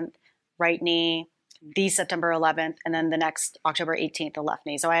 next month, right knee, the September 11th, and then the next October 18th, the left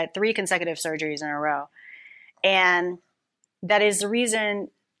knee. So I had 3 consecutive surgeries in a row. And that is the reason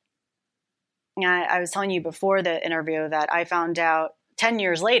I was telling you before the interview that I found out 10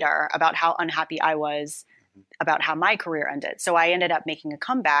 years later about how unhappy I was about how my career ended. So I ended up making a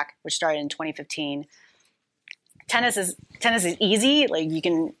comeback, which started in 2015. Tennis is easy. Like, you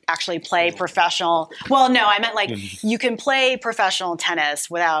can actually play professional. Well, no, I meant like you can play professional tennis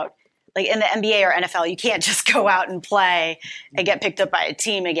without, like, in the NBA or NFL, you can't just go out and play and get picked up by a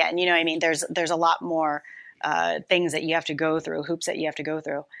team again. You know what I mean? There's a lot more things that you have to go through, hoops that you have to go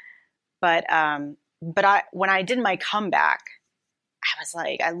through. But when I did my comeback, I was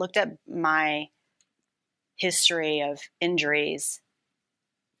like, I looked at my history of injuries,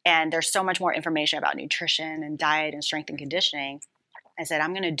 and there's so much more information about nutrition and diet and strength and conditioning. I said,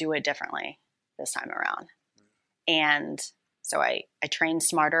 I'm going to do it differently this time around. And so I trained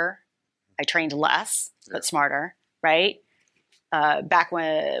smarter. I trained less, but smarter, right? Back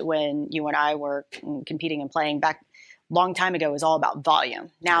when you and I were competing and playing back long time ago, it was all about volume.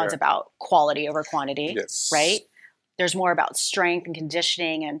 Now it's about quality over quantity, right? There's more about strength and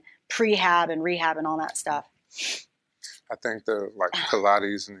conditioning and prehab and rehab and all that stuff. I think the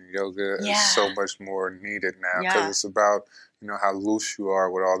Pilates and yoga is so much more needed now because it's about, you know, how loose you are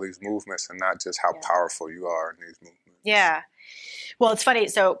with all these movements and not just how powerful you are in these movements. Yeah. Well, it's funny.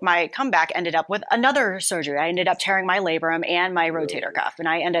 So my comeback ended up with another surgery. I ended up tearing my labrum and my rotator cuff, and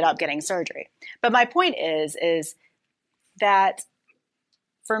I ended up getting surgery. But my point is that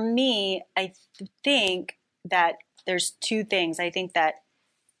for me, I think that there's 2 things. I think that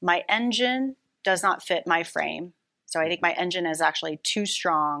my engine does not fit my frame. So I think my engine is actually too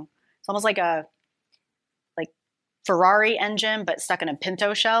strong It's almost like a Ferrari engine, but stuck in a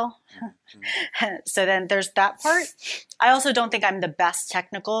Pinto shell. So then there's that part. I also don't think I'm the best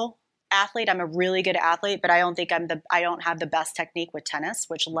technical athlete. I'm a really good athlete, but I don't think I don't have the best technique with tennis,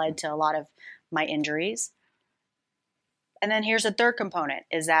 which led to a lot of my injuries. And then here's a third component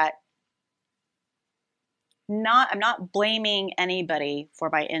is that I'm not blaming anybody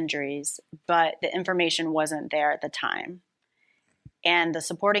for my injuries, but the information wasn't there at the time. And the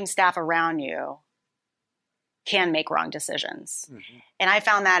supporting staff around you can make wrong decisions. Mm-hmm. And I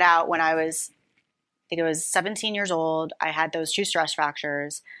found that out when I think it was 17 years old. I had those 2 stress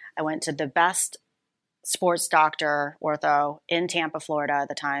fractures. I went to the best sports doctor, ortho, in Tampa, Florida at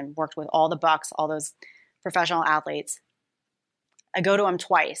the time, worked with all the Bucks, all those professional athletes. I go to him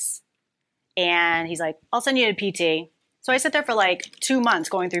twice and he's like, I'll send you to PT. So I sit there for like 2 months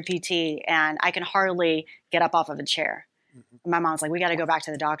going through PT and I can hardly get up off of a chair. My mom's like, we got to go back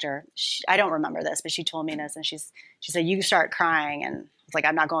to the doctor. I don't remember this, but she told me this. And she said, you start crying. And it's like,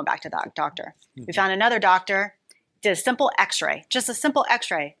 I'm not going back to that doctor. Mm-hmm. We found another doctor, did a simple x-ray, just a simple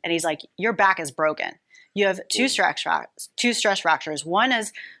x-ray. And he's like, your back is broken. You have two stress fractures. One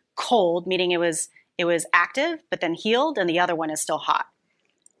is cold, meaning it was active, but then healed. And the other one is still hot.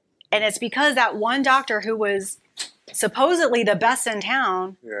 And it's because that one doctor who was supposedly the best in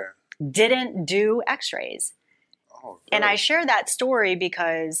town didn't do x-rays. Oh, and I share that story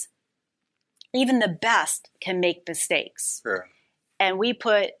because even the best can make mistakes. Yeah. And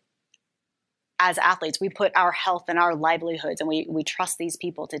as athletes, we put our health and our livelihoods and we trust these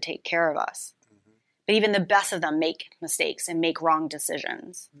people to take care of us. Mm-hmm. But even the best of them make mistakes and make wrong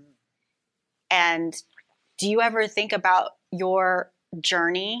decisions. Mm-hmm. And do you ever think about your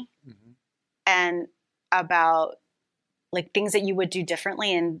journey and about like things that you would do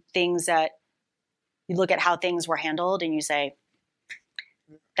differently and things that you look at how things were handled and you say,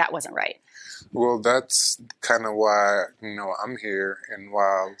 that wasn't right? Well, that's kind of why, I'm here. And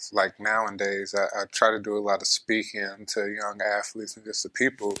while like nowadays, I try to do a lot of speaking to young athletes and just to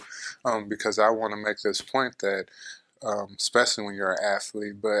people because I want to make this point that especially when you're an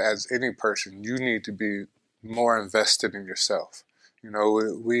athlete, but as any person, you need to be more invested in yourself.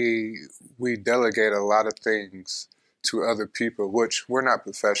 We delegate a lot of things to other people, which we're not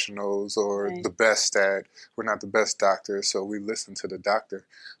professionals or the best at. We're not the best doctors, so we listen to the doctor.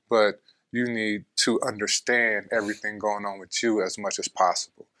 But you need to understand everything going on with you as much as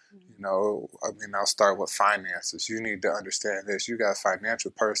possible. I'll start with finances. You need to understand this. You got a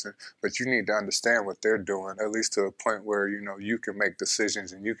financial person, but you need to understand what they're doing, at least to a point where, you can make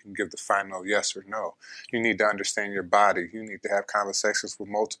decisions and you can give the final yes or no. You need to understand your body. You need to have conversations with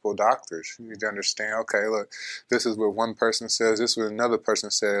multiple doctors. You need to understand, okay, look, this is what one person says, this is what another person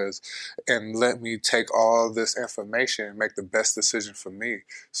says, and let me take all this information and make the best decision for me.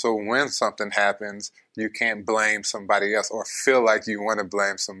 So when something happens, you can't blame somebody else or feel like you want to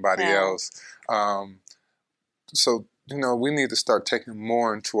blame somebody else. So, we need to start taking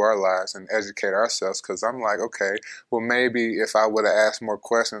more into our lives and educate ourselves because I'm like, okay, well, maybe if I would have asked more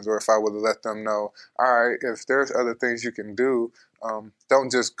questions or if I would have let them know, all right, if there's other things you can do,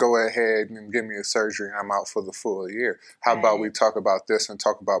 don't just go ahead and give me a surgery and I'm out for the full year. How about we talk about this and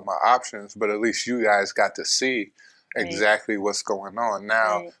talk about my options, but at least you guys got to see exactly what's going on.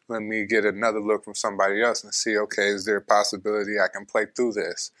 Now, let me get another look from somebody else and see, okay, is there a possibility I can play through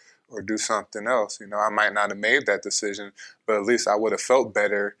this or do something else? I might not have made that decision, but at least I would have felt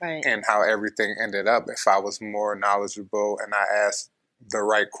better in how everything ended up if I was more knowledgeable and I asked the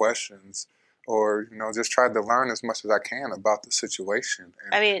right questions or, just tried to learn as much as I can about the situation.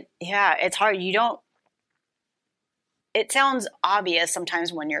 It's hard. It sounds obvious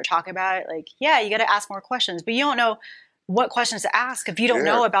sometimes when you're talking about it, like, you got to ask more questions, but you don't know what questions to ask if you don't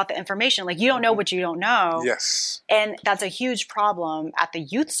know about the information. Like, you don't know what you don't know. Yes. And that's a huge problem at the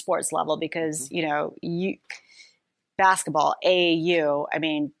youth sports level because, basketball,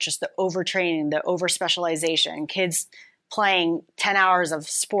 AAU, just the overtraining, the overspecialization, kids playing 10 hours of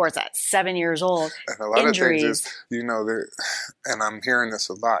sports at 7 years old. And a lot injuries. Of things is, and I'm hearing this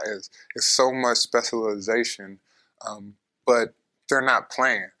a lot, is so much specialization, but they're not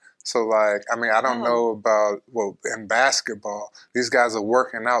playing. So, I don't know about, in basketball, these guys are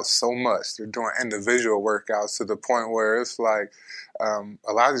working out so much. They're doing individual workouts to the point where it's like,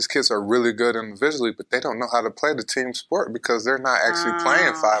 a lot of these kids are really good individually, but they don't know how to play the team sport because they're not actually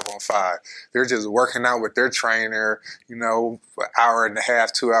playing 5-on-5. They're just working out with their trainer, an hour and a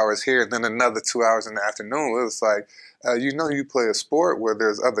half, 2 hours here, and then another 2 hours in the afternoon. It's like, you play a sport where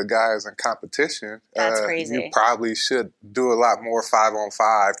there's other guys in competition. That's crazy. You probably should do a lot more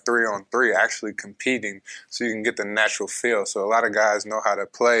 5-on-5, 3-on-3, actually competing so you can get the natural feel. So a lot of guys know how to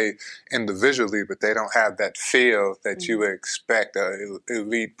play individually, but they don't have that feel that you would expect an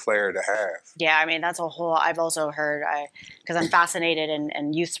elite player to have. Yeah, I mean, that's a whole, I've also heard, because I'm fascinated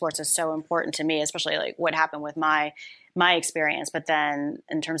and youth sports is so important to me, especially like what happened with my experience. But then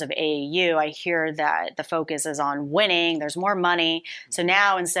in terms of AAU, I hear that the focus is on winning. There's more money. So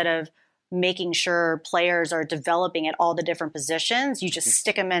now instead of making sure players are developing at all the different positions, you just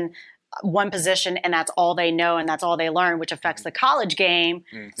stick them in one position and that's all they know and that's all they learn, which affects the college game.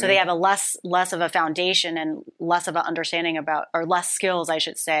 So they have a less of a foundation and less of an understanding about, or less skills, I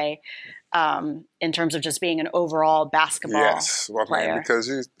should say, in terms of just being an overall basketball player.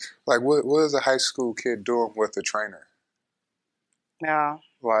 Because what is a high school kid doing with a trainer? Yeah.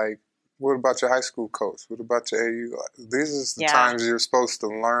 Like, what about your high school coach? What about your AU? These are the times you're supposed to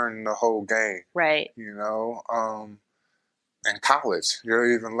learn the whole game. Right. In college,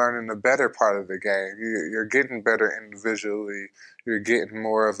 you're even learning the better part of the game. You're getting better individually. You're getting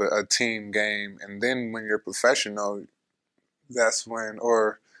more of a team game. And then when you're professional, that's when,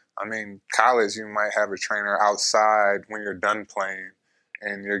 college, you might have a trainer outside when you're done playing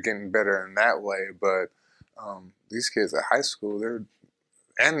and you're getting better in that way. But these kids at high school,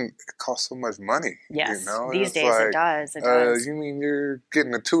 and it costs so much money. Yes, these days it does. It does. You mean you're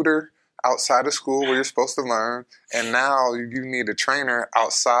getting a tutor outside of school where you're supposed to learn, and now you need a trainer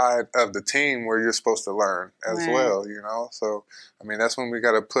outside of the team where you're supposed to learn as well, So, that's when we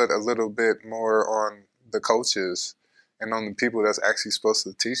got to put a little bit more on the coaches and on the people that's actually supposed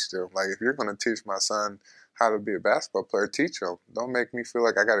to teach them. Like, if you're going to teach my son how to be a basketball player, teach him. Don't make me feel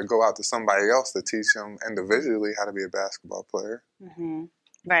like I got to go out to somebody else to teach him individually how to be a basketball player. Mm-hmm.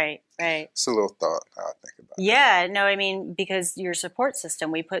 Right. It's a little thought how I think about it. Yeah, no, because your support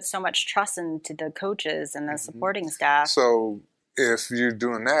system, we put so much trust into the coaches and the supporting staff. So if you're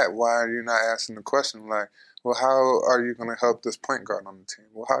doing that, why are you not asking the question like, well, how are you going to help this point guard on the team?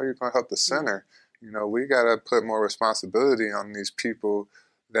 Well, how are you going to help the center? We got to put more responsibility on these people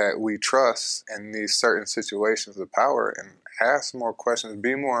that we trust in these certain situations of power and ask more questions,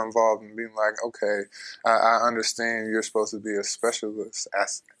 be more involved in being like, okay, I understand you're supposed to be a specialist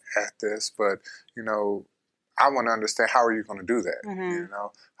at this, but, I want to understand how are you going to do that?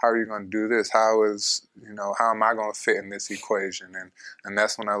 How are you going to do this? How am I going to fit in this equation? And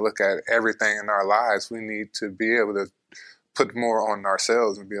that's when I look at everything in our lives. We need to be able to put more on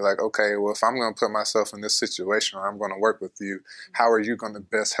ourselves and be like, okay, well, if I'm going to put myself in this situation or I'm going to work with you, how are you going to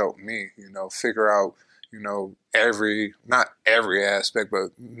best help me? Figure out, not every aspect, but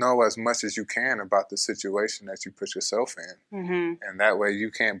know as much as you can about the situation that you put yourself in. And that way you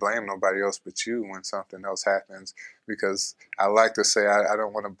can't blame nobody else but you when something else happens. Because I like to say I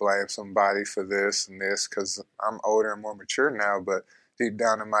don't want to blame somebody for this and this because I'm older and more mature now, but deep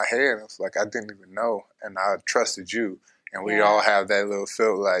down in my head, it's like I didn't even know and I trusted you. And we all have that little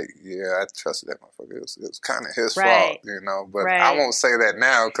feel like, I trusted that motherfucker. It was kind of his fault, But I won't say that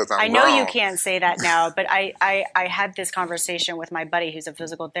now because I know you can't say that now, but I had this conversation with my buddy who's a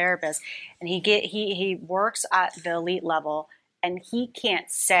physical therapist, and he works at the elite level, and he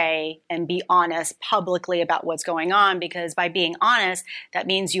can't say and be honest publicly about what's going on because by being honest, that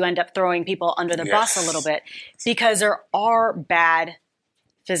means you end up throwing people under the bus a little bit because there are bad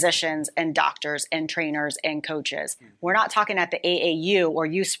physicians and doctors and trainers and coaches. We're not talking at the AAU or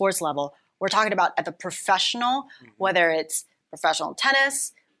youth sports level. We're talking about at the professional, whether it's professional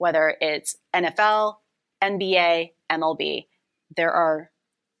tennis, whether it's NFL, NBA, MLB. There are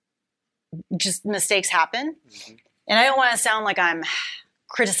just mistakes happen. And I don't want to sound like I'm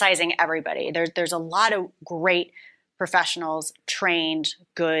criticizing everybody. There's a lot of great professionals, trained,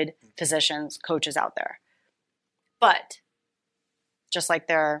 good physicians, coaches out there. But just like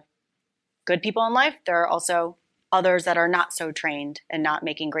there are good people in life, there are also others that are not so trained and not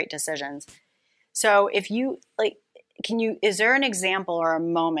making great decisions. So if you is there an example or a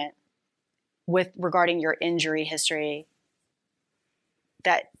moment regarding your injury history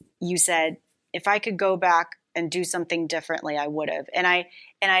that you said, if I could go back and do something differently, I would have? And I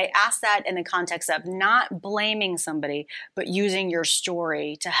ask that in the context of not blaming somebody, but using your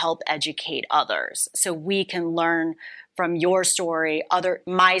story to help educate others so we can learn from your story,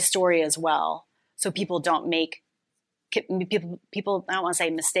 my story as well, so people don't make people. I don't want to say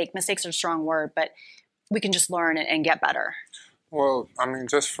mistakes are a strong word, but we can just learn and get better. Well, I mean,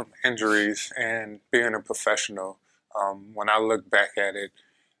 just from injuries and being a professional, when I look back at it,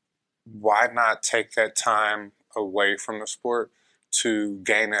 why not take that time away from the sport to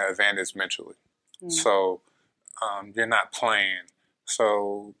gain an advantage mentally? So you're not playing.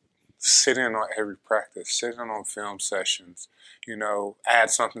 So sit in on every practice, sit in on film sessions, add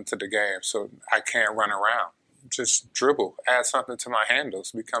something to the game so I can't run around. Just dribble, add something to my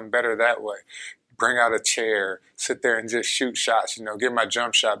handles, become better that way. Bring out a chair, sit there and just shoot shots, get my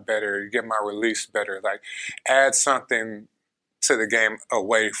jump shot better, get my release better. Like, add something to the game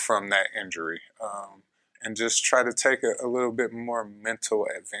away from that injury, and just try to take a little bit more mental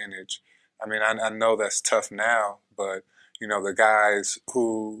advantage. I mean, I know that's tough now, but, the guys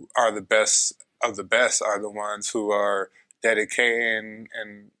who are the best of the best are the ones who are dedicating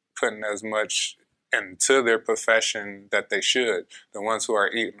and putting as much into their profession that they should. The ones who are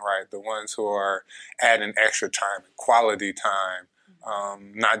eating right, the ones who are adding extra time, quality time,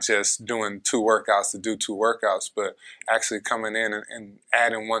 not just doing 2 workouts to do 2 workouts, but actually coming in and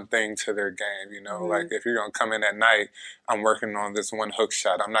adding one thing to their game. Like if you're going to come in at night, I'm working on this one hook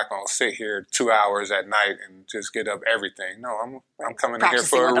shot. I'm not going to sit here 2 hours at night and just get up everything. No, I'm coming in here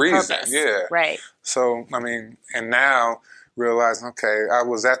for a reason. Purpose. Yeah. Right. So, I mean, and now realizing, okay, I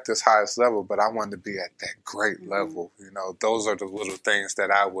was at this highest level, but I wanted to be at that great level. Those are the little things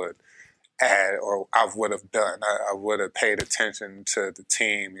that I would add or I would have done. I would have paid attention to the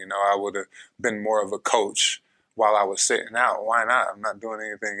team. I would have been more of a coach while I was sitting out. Why not? I'm not doing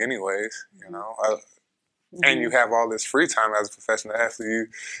anything anyways, And you have all this free time as a professional athlete.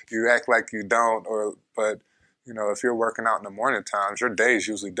 You act like you don't, but if you're working out in the morning times, your day is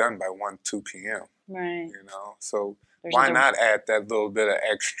usually done by 1, 2 p.m. Right. So why not add that little bit of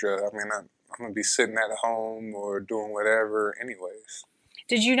extra? I mean, I'm going to be sitting at home or doing whatever anyways.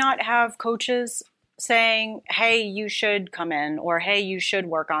 Did you not have coaches saying, hey, you should come in, or hey, you should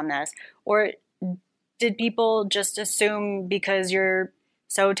work on this? Or did people just assume because you're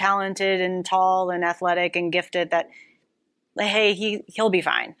so talented and tall and athletic and gifted that, hey, he'll be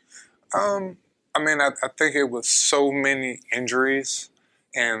fine? I mean, I think it was so many injuries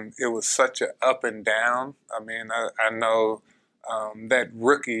and it was such an up and down. I mean, I know that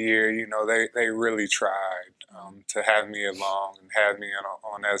rookie year, they really tried to have me along and have me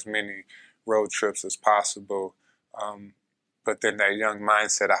on as many road trips as possible. But then that young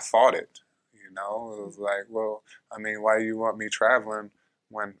mindset, I fought it. It was like, well, I mean, why do you want me traveling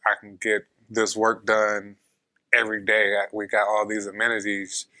when I can get this work done every day? We got all these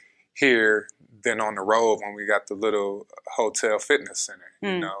amenities here than on the road when we got the little hotel fitness center,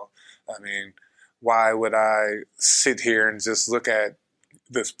 I mean, why would I sit here and just look at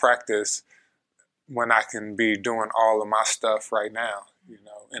this practice when I can be doing all of my stuff right now,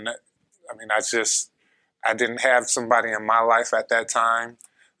 And I didn't have somebody in my life at that time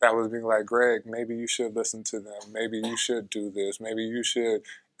that was being like, Greg, maybe you should listen to them. Maybe you should do this. Maybe you should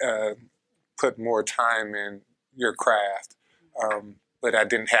put more time in your craft. But I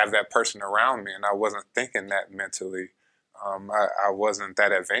didn't have that person around me, and I wasn't thinking that mentally. I wasn't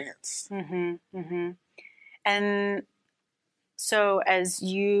that advanced. Mm-hmm, mm-hmm. And so as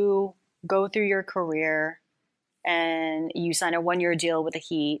you go through your career and you sign a 1-year deal with the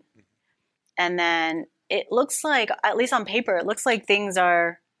Heat, and then it looks like, at least on paper, it looks like things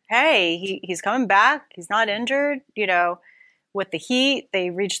are, hey, he's coming back. He's not injured. With the Heat, they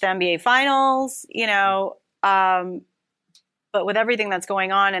reached the NBA Finals, but with everything that's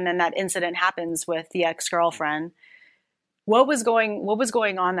going on, and then that incident happens with the ex-girlfriend, what was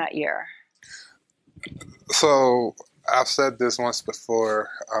going on that year? So I've said this once before.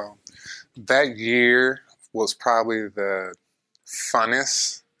 That year was probably the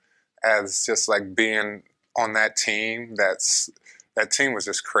funnest, as just like being on that team. That team was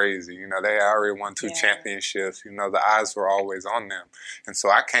just crazy. They already won 2 championships. The eyes were always on them. And so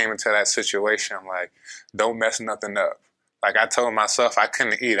I came into that situation like, don't mess nothing up. Like I told myself I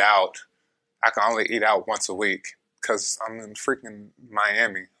couldn't eat out. I can only eat out once a week because I'm in freaking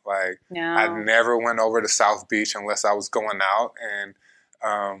Miami. Like I never went over to South Beach unless I was going out, and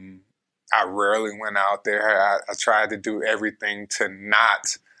I rarely went out there. I tried to do everything to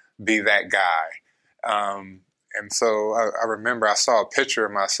not be that guy. And so I remember I saw a picture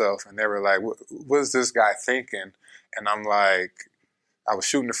of myself, and they were like, what's this guy thinking? And I'm like, I was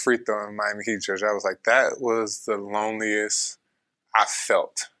shooting a free throw in Miami Heat jersey. I was like, that was the loneliest I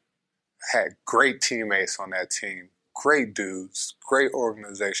felt. I had great teammates on that team, great dudes, great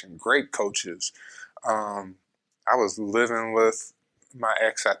organization, great coaches. I was living with my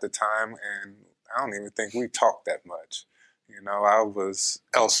ex at the time, and I don't even think we talked that much. You know, I was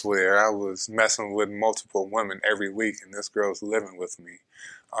elsewhere. I was messing with multiple women every week, and this girl's living with me.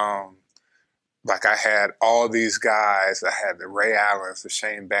 Like I had all these guys. I had the Ray Allens, the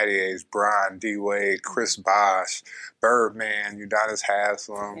Shane Battiers, Brian D. Wade, Chris Bosh, Birdman, Udonis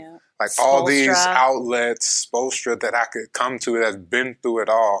Haslem, like all these outlets, Spoelstra, that I could come to that's been through it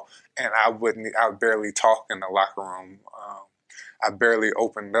all, and I barely talk in the locker room. I barely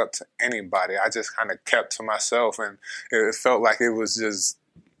opened up to anybody. I just kind of kept to myself, and it felt like it was just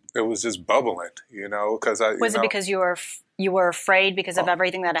bubbling, you know. Was it because you were afraid because of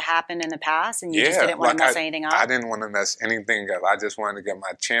everything that had happened in the past, and you just didn't want to mess anything up? I didn't want to mess anything up. I just wanted to get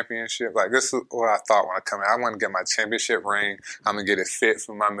my championship. Like, this is what I thought when I come in. I want to get my championship ring. I'm going to get it fit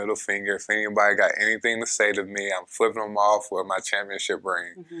for my middle finger. If anybody got anything to say to me, I'm flipping them off with my championship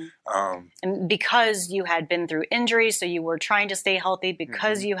ring. Mm-hmm. And because you had been through injuries, so you were trying to stay healthy,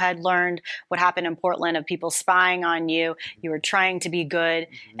 because you had learned what happened in Portland of people spying on you, you were trying to be good,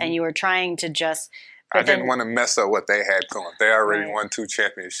 and you were trying to just... I didn't want to mess up what they had going. They already won 2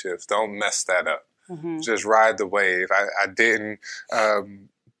 championships. Don't mess that up. Just ride the wave. I didn't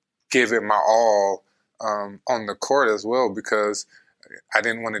give it my all on the court as well, because I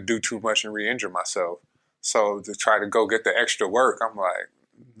didn't want to do too much and re-injure myself. So to try to go get the extra work, I'm like,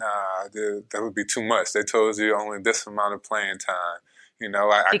 nah, that would be too much. They told you only this amount of playing time. You know,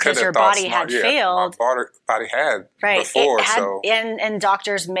 I because your body had failed. My body had before. And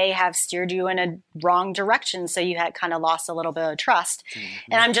doctors may have steered you in a wrong direction, so you had kind of lost a little bit of trust.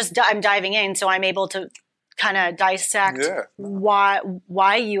 And I'm diving in, so I'm able to kind of dissect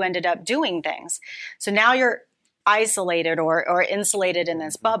why you ended up doing things. So now you're isolated or insulated in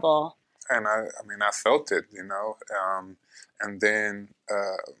this bubble. And I felt it, you know. And then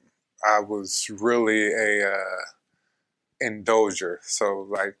I was really a indulger. So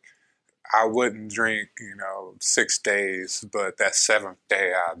like I wouldn't drink, 6 days, but that 7th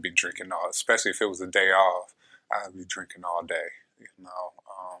day I'd be drinking especially if it was a day off, I'd be drinking all day,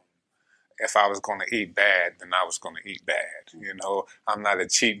 If I was going to eat bad, then I was going to eat bad, I'm not a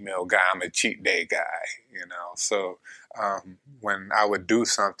cheat meal guy, I'm a cheat day guy, So when I would do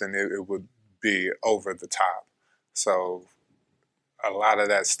something, it would be over the top. So a lot of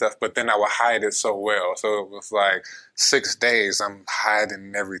that stuff, but then I would hide it so well. So it was like 6 days I'm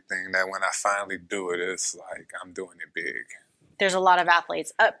hiding everything that when I finally do it, it's like I'm doing it big. There's a lot of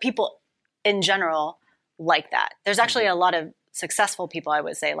athletes, people in general like that. There's actually a lot of successful people, I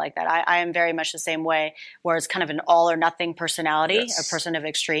would say, like that. I am very much the same way, where it's kind of an all or nothing personality, a person of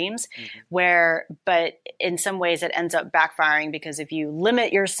extremes, but in some ways it ends up backfiring, because if you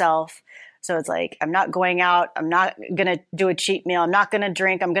limit yourself, so it's like, I'm not going out, I'm not going to do a cheat meal, I'm not going to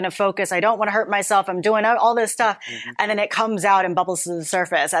drink, I'm going to focus, I don't want to hurt myself, I'm doing all this stuff. And then it comes out and bubbles to the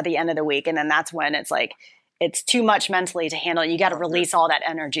surface at the end of the week. And then that's when it's like, it's too much mentally to handle. You got to release all that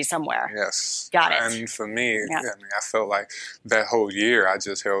energy somewhere. Yes. Got it. And for me, I felt like that whole year I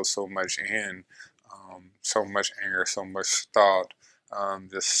just held so much in, so much anger, so much thought,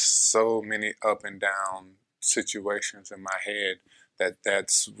 just so many up and down situations in my head.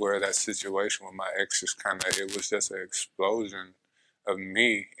 That's where that situation with my ex just it was just an explosion of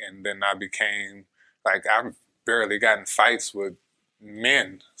me. And then I became, like, I've barely gotten fights with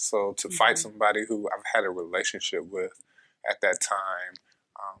men. So to fight somebody who I've had a relationship with at that time,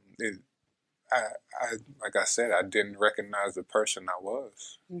 like I said, I didn't recognize the person I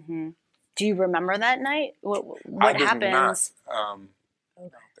was. Do you remember that night? What happened? I don't think I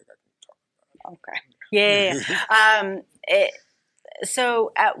can talk about it. Okay. Yeah.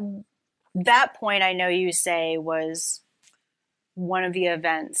 So at that point, I know you say was one of the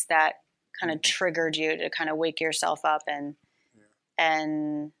events that kind of triggered you to kind of wake yourself up and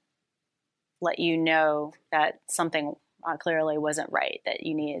let you know that something clearly wasn't right, that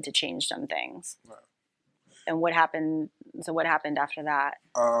you needed to change some things. Right. And what happened? So what happened after that?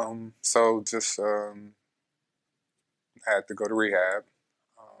 So just had to go to rehab.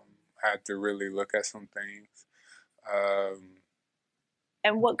 Had to really look at some things.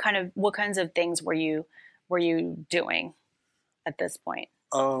 And what kinds of things were you doing at this point?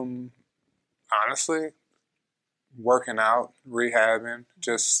 Honestly, working out, rehabbing,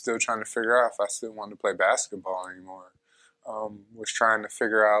 just still trying to figure out if I still wanted to play basketball anymore. Was trying to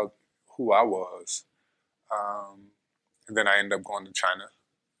figure out who I was. And then I ended up going to China.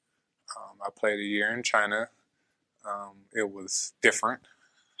 I played a year in China. It was different.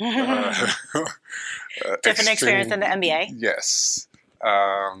 Different experience than the NBA? Yes.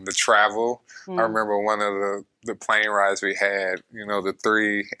 The travel. I remember one of the plane rides we had, the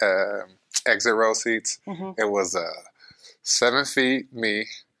 3 exit row seats. It was 7 feet me,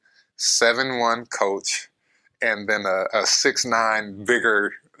 7'1" coach, and then a 6'9"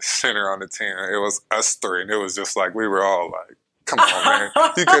 bigger center on the team. It was us three, and it was just like we were all like, "Come on, man,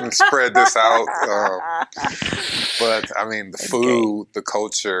 you couldn't spread this out." But I mean, the food, the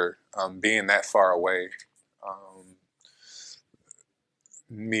culture, being that far away,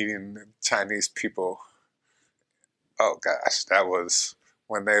 meeting Chinese people. Oh gosh, that was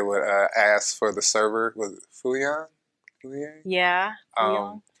when they would ask for the server. Was it Fuyan? Yeah.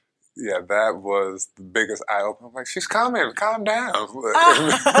 Yeah, that was the biggest eye opener. I'm like, she's coming, calm down. That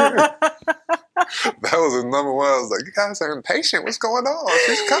was the number one. I was like, you guys are impatient. What's going on?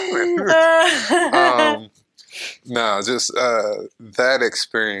 She's coming. No, just that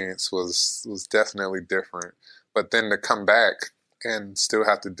experience was definitely different. But then to come back and still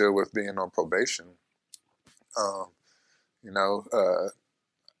have to deal with being on probation, I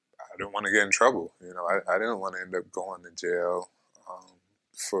didn't want to get in trouble. I didn't want to end up going to jail.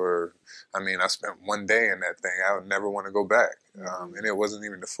 I spent one day in that thing. I would never want to go back. And it wasn't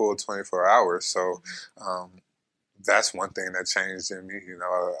even the full 24 hours. So that's one thing that changed in me.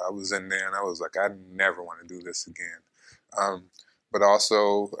 I was in there and I was like, I never want to do this again. But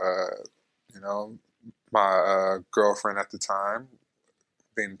also, my girlfriend at the time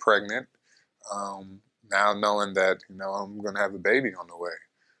being pregnant, now knowing that, I'm going to have a baby on the way.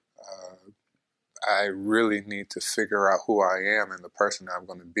 I really need to figure out who I am and the person that I'm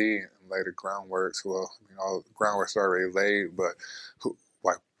going to be and lay the groundwork. Well, the groundwork's already laid, but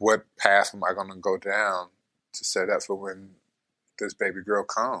what path am I going to go down to set up for when this baby girl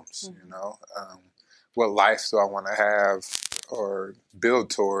comes? What life do I want to have or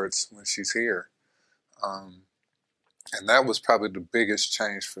build towards when she's here? And that was probably the biggest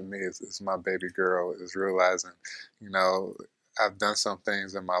change for me is my baby girl, is realizing, I've done some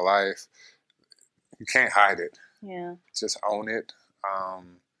things in my life. You can't hide it. Yeah. Just own it.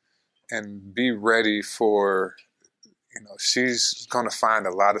 And be ready for, she's going to find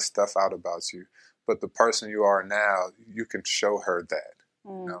a lot of stuff out about you. But the person you are now, you can show her that.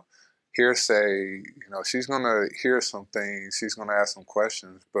 Hearsay, she's going to hear some things. She's going to ask some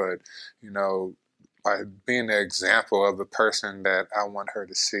questions. But, by being the example of the person that I want her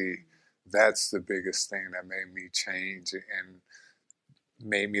to see, that's the biggest thing that made me change and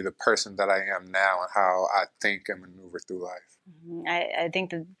made me the person that I am now and how I think and maneuver through life. I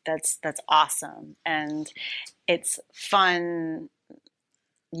think that's awesome. And it's fun.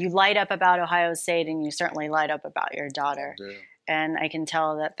 You light up about Ohio State and you certainly light up about your daughter. And I can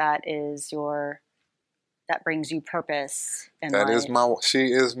tell that brings you purpose in life. She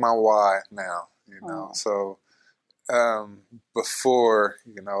is my why now, So before,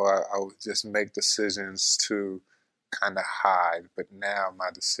 I would just make decisions to kind of hide, but now my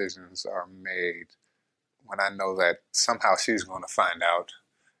decisions are made when I know that somehow she's going to find out,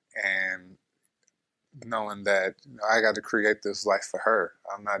 and knowing that I got to create this life for her.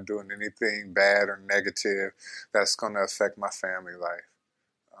 I'm not doing anything bad or negative that's going to affect my family life.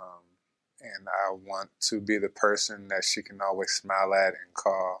 And I want to be the person that she can always smile at and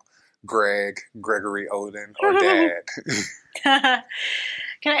call Gregory Oden, or Dad.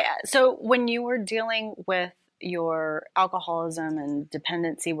 So when you were dealing with your alcoholism and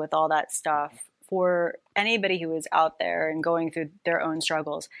dependency with all that stuff, for anybody who is out there and going through their own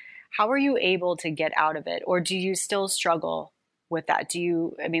struggles, how are you able to get out of it? Or do you still struggle with that?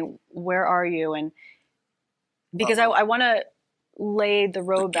 Where are you? And because I want to lay the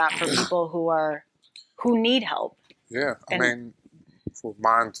roadmap for people who need help. Yeah. For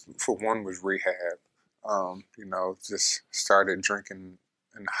one was rehab. Just started drinking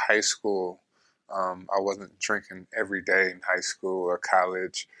in high school. I wasn't drinking every day in high school or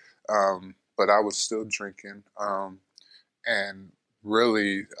college, but I was still drinking. And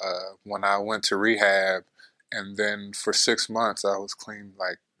really, when I went to rehab, and then for 6 months I was clean,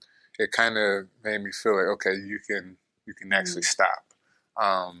 like it kind of made me feel like, okay, you can actually stop.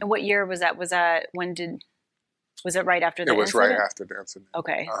 And what year was that? Was it right after the incident? It was right after the incident.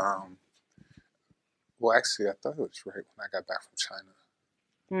 Okay. Well, actually, I thought it was right when I got back from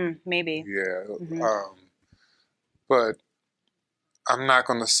China. Maybe. Yeah. Mm-hmm. But I'm not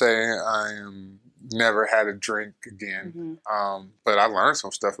going to say I never had a drink again. Mm-hmm. But I learned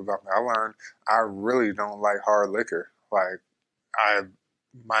some stuff about me. I learned I really don't like hard liquor. Like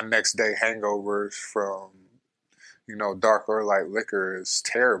my next day hangovers from, dark or light liquor is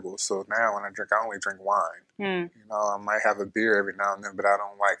terrible. So now when I drink, I only drink wine. I might have a beer every now and then, but I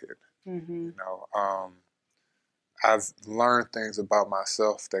don't like it. Mm-hmm. I've learned things about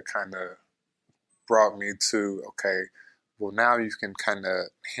myself that kind of brought me to, okay, well, now you can kind of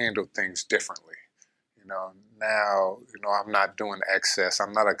handle things differently. Now, I'm not doing excess.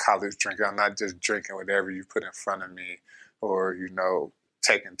 I'm not a college drinker. I'm not just drinking whatever you put in front of me or,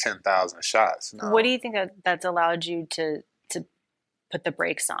 taking 10,000 shots. No. What do you think that's allowed you to put the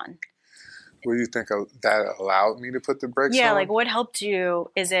brakes on? What do you think that allowed me to put the brakes on? Yeah, like what helped you?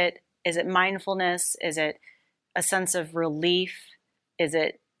 Is it mindfulness? Is it a sense of relief? Is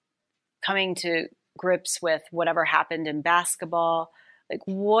it coming to grips with whatever happened in basketball? Like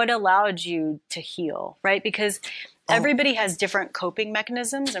what allowed you to heal, right? Because everybody has different coping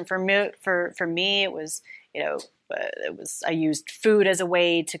mechanisms. And for me, it was, I used food as a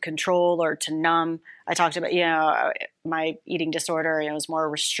way to control or to numb. I talked about, my eating disorder. It was more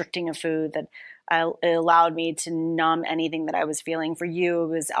restricting of food that it allowed me to numb anything that I was feeling. For you, it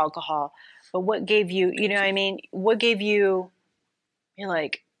was alcohol. But what gave you, what gave you, you're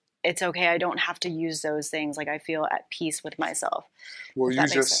like, it's okay. I don't have to use those things. Like I feel at peace with myself. Well, you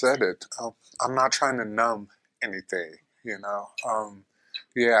just said it. I'm not trying to numb anything,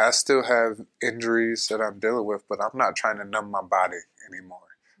 Yeah, I still have injuries that I'm dealing with, but I'm not trying to numb my body anymore.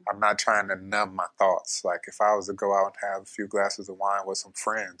 I'm not trying to numb my thoughts. Like if I was to go out and have a few glasses of wine with some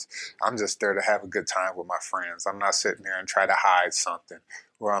friends, I'm just there to have a good time with my friends. I'm not sitting there and try to hide something,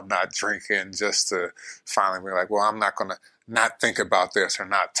 or I'm not drinking just to finally be like, well, I'm not going to not think about this or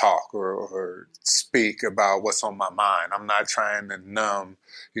not talk or speak about what's on my mind. I'm not trying to numb,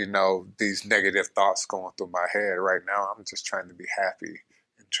 these negative thoughts going through my head right now. I'm just trying to be happy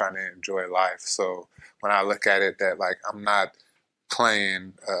and trying to enjoy life. So when I look at it that like I'm not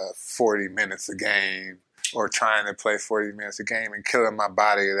playing 40 minutes a game or trying to play 40 minutes a game and killing my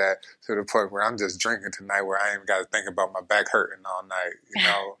body to the point where I'm just drinking tonight where I ain't even got to think about my back hurting all night,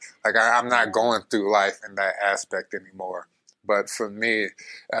 Like I'm not going through life in that aspect anymore. But for me,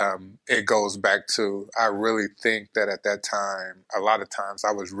 it goes back to, I really think that at that time, a lot of times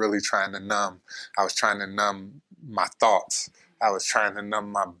I was really trying to numb. I was trying to numb my thoughts. I was trying to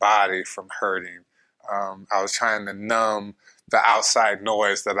numb my body from hurting. I was trying to numb the outside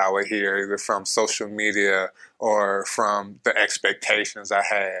noise that I would hear either from social media or from the expectations I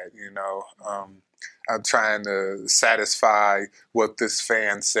had, I'm trying to satisfy what this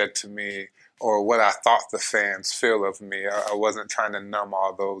fan said to me or what I thought the fans feel of me. I wasn't trying to numb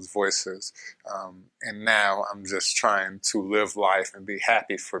all those voices. And now I'm just trying to live life and be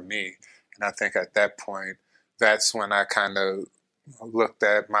happy for me. And I think at that point, that's when I kind of looked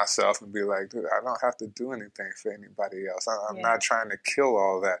at myself and be like, dude, I don't have to do anything for anybody else. I'm not trying to kill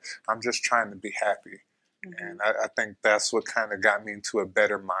all that. I'm just trying to be happy. Mm-hmm. And I think that's what kind of got me into a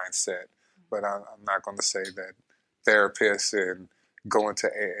better mindset. But I'm not going to say that therapists and going to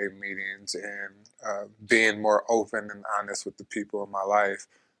AA meetings and being more open and honest with the people in my life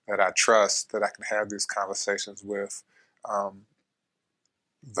that I trust, that I can have these conversations with,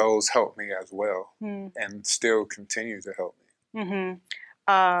 those help me as well and still continue to help me.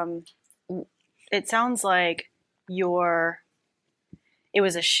 Mm-hmm. It sounds like it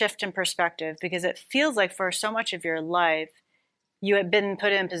was a shift in perspective because it feels like for so much of your life, you had been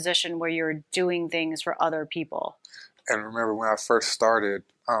put in a position where you were doing things for other people. And remember when I first started,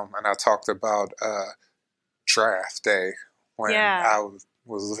 and I talked about draft day when I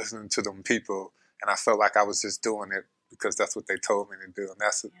was listening to them people, and I felt like I was just doing it because that's what they told me to do. And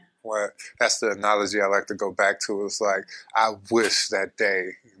that's the analogy I like to go back to. It's like, I wish that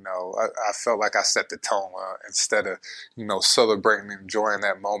day, I felt like I set the tone instead of, celebrating and enjoying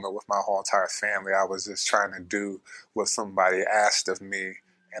that moment with my whole entire family. I was just trying to do what somebody asked of me,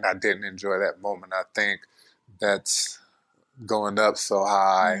 and I didn't enjoy that moment. I think that's going up so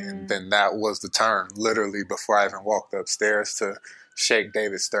high, and then that was the turn. Literally, before I even walked upstairs to shake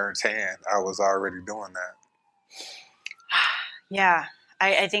David Stern's hand, I was already doing that. Yeah,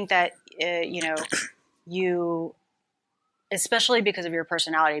 I think that, you, especially because of your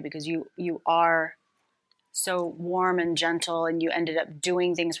personality, because you are so warm and gentle and you ended up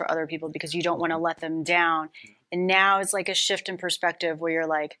doing things for other people because you don't want to let them down. And now it's like a shift in perspective where you're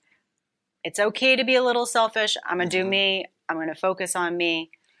like, it's okay to be a little selfish. I'm going to do me. I'm going to focus on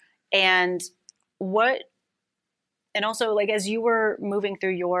me. And also like as you were moving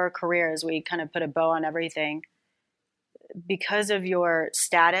through your career, as we kind of put a bow on everything, because of your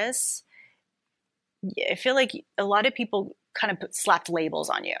status, I feel like a lot of people kind of slapped labels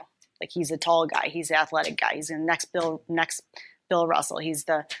on you. Like he's a tall guy, he's the athletic guy, he's the next Bill Russell, he's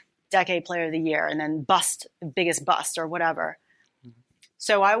the decade player of the year, and then biggest bust or whatever. Mm-hmm.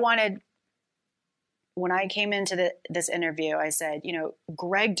 So when I came into this interview, I said,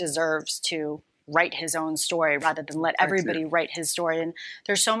 Greg deserves to write his own story rather than let everybody write his story. And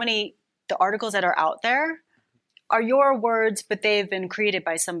there's so many, the articles that are out there are your words, but they've been created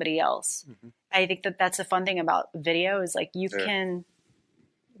by somebody else. Mm-hmm. I think that that's the fun thing about video is like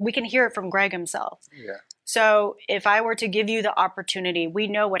we can hear it from Greg himself. Yeah. So if I were to give you the opportunity, we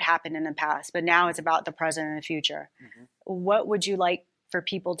know what happened in the past, but now it's about the present and the future. Mm-hmm. What would you like for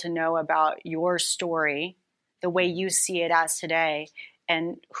people to know about your story, the way you see it as today,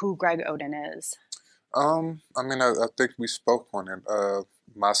 and who Greg Oden is? I think we spoke on it.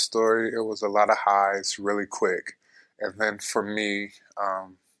 My story, it was a lot of highs really quick. And then for me,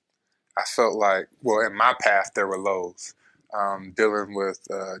 I felt like, in my path, there were lows. Dealing with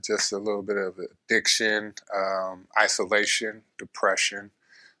just a little bit of addiction, isolation, depression,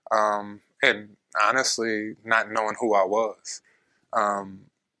 and honestly, not knowing who I was.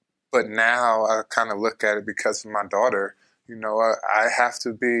 But now I kind of look at it because of my daughter. I have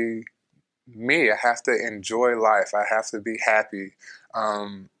to be me. I have to enjoy life. I have to be happy.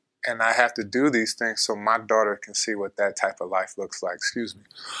 And I have to do these things so my daughter can see what that type of life looks like. Excuse me.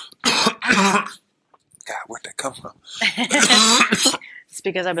 God, where'd that come from? It's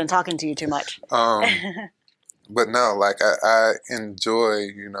because I've been talking to you too much. But no, like I enjoy,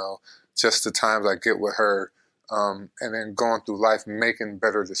 just the times I get with her, and then going through life, making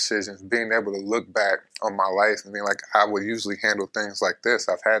better decisions, being able to look back on my life and being like, I would usually handle things like this.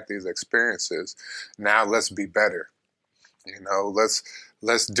 I've had these experiences. Now let's be better.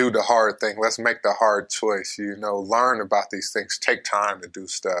 Let's do the hard thing. Let's make the hard choice. Learn about these things. Take time to do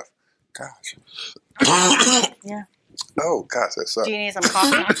stuff. Gosh. Yeah. Oh, gosh, that sucks. Do you need some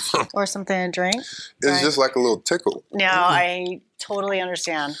coffee or something to drink? It's just like a little tickle. No, I totally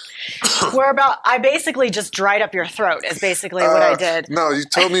understand. I basically just dried up your throat is basically what I did. No, you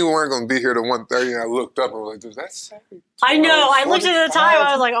told me we weren't going to be here till 1:30, and I looked up and was like, does that say? I know. I looked at the time.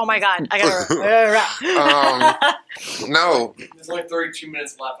 I was like, oh, my God. I got to... No. There's only 32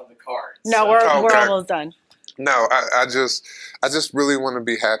 minutes left on the card. No, we're almost done. No, I just really want to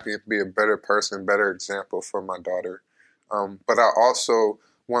be happy and be a better person, better example for my daughter. But I also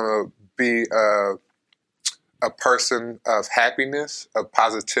want to be a person of happiness, of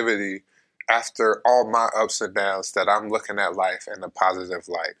positivity after all my ups and downs, that I'm looking at life in a positive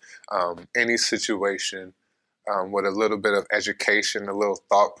light. Any situation with a little bit of education, a little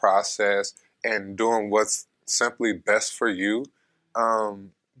thought process, and doing what's simply best for you.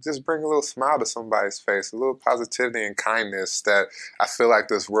 Just bring a little smile to somebody's face, a little positivity and kindness that I feel like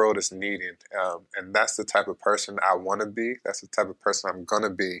this world is needing. And that's the type of person I want to be. That's the type of person I'm going to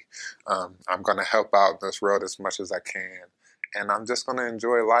be. I'm going to help out in this world as much as I can. And I'm just going to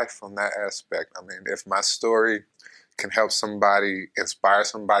enjoy life from that aspect. I mean, if my story can help somebody, inspire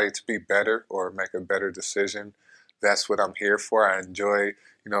somebody to be better or make a better decision, that's what I'm here for. I enjoy,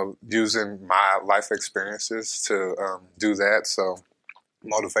 using my life experiences to do that. So,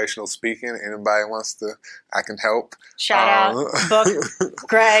 motivational speaking, anybody wants to, I can help. Shout out, book,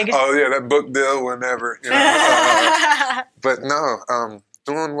 Greg. Oh yeah, that book deal whenever. But no,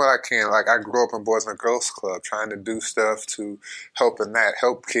 doing what I can. Like I grew up in Boys and Girls Club, trying to do stuff to help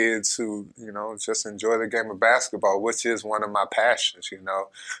kids who, just enjoy the game of basketball, which is one of my passions,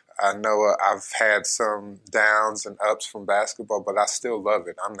 I know I've had some downs and ups from basketball, but I still love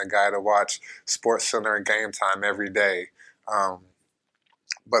it. I'm the guy to watch SportsCenter and Game Time every day.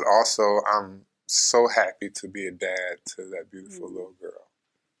 But also, I'm so happy to be a dad to that beautiful little girl.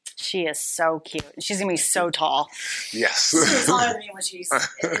 She is so cute. She's going to be so tall. Yes. She's taller than me when she's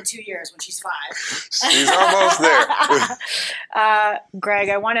in 2 years, when she's 5. She's almost there. Greg,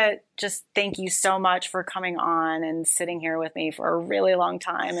 I want to just thank you so much for coming on and sitting here with me for a really long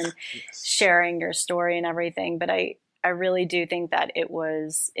time and sharing your story and everything. But I really do think that it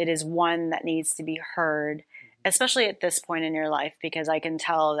is one that needs to be heard, especially at this point in your life, because I can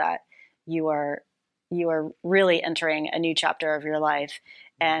tell that you are really entering a new chapter of your life.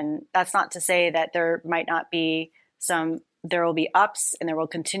 And that's not to say that there might not be there will be ups and there will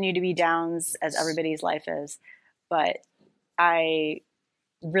continue to be downs as everybody's life is. But I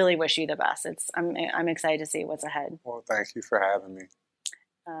really wish you the best. I'm excited to see what's ahead. Well, thank you for having me.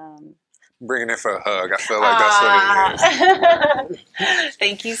 Bringing it for a hug. I feel like that's what it is.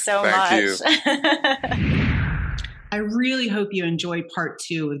 Thank you so much. Thank you. I really hope you enjoyed part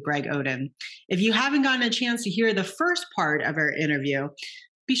 2 with Greg Oden. If you haven't gotten a chance to hear the first part of our interview,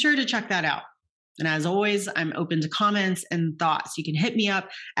 be sure to check that out. And as always, I'm open to comments and thoughts. You can hit me up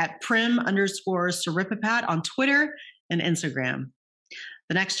at prim_Saripapat on Twitter and Instagram.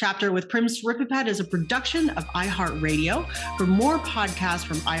 The next chapter with Prim Saripapat is a production of iHeartRadio. For more podcasts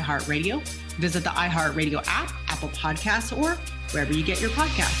from iHeartRadio, visit the iHeartRadio app, Apple Podcasts, or wherever you get your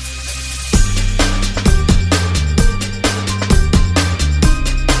podcasts.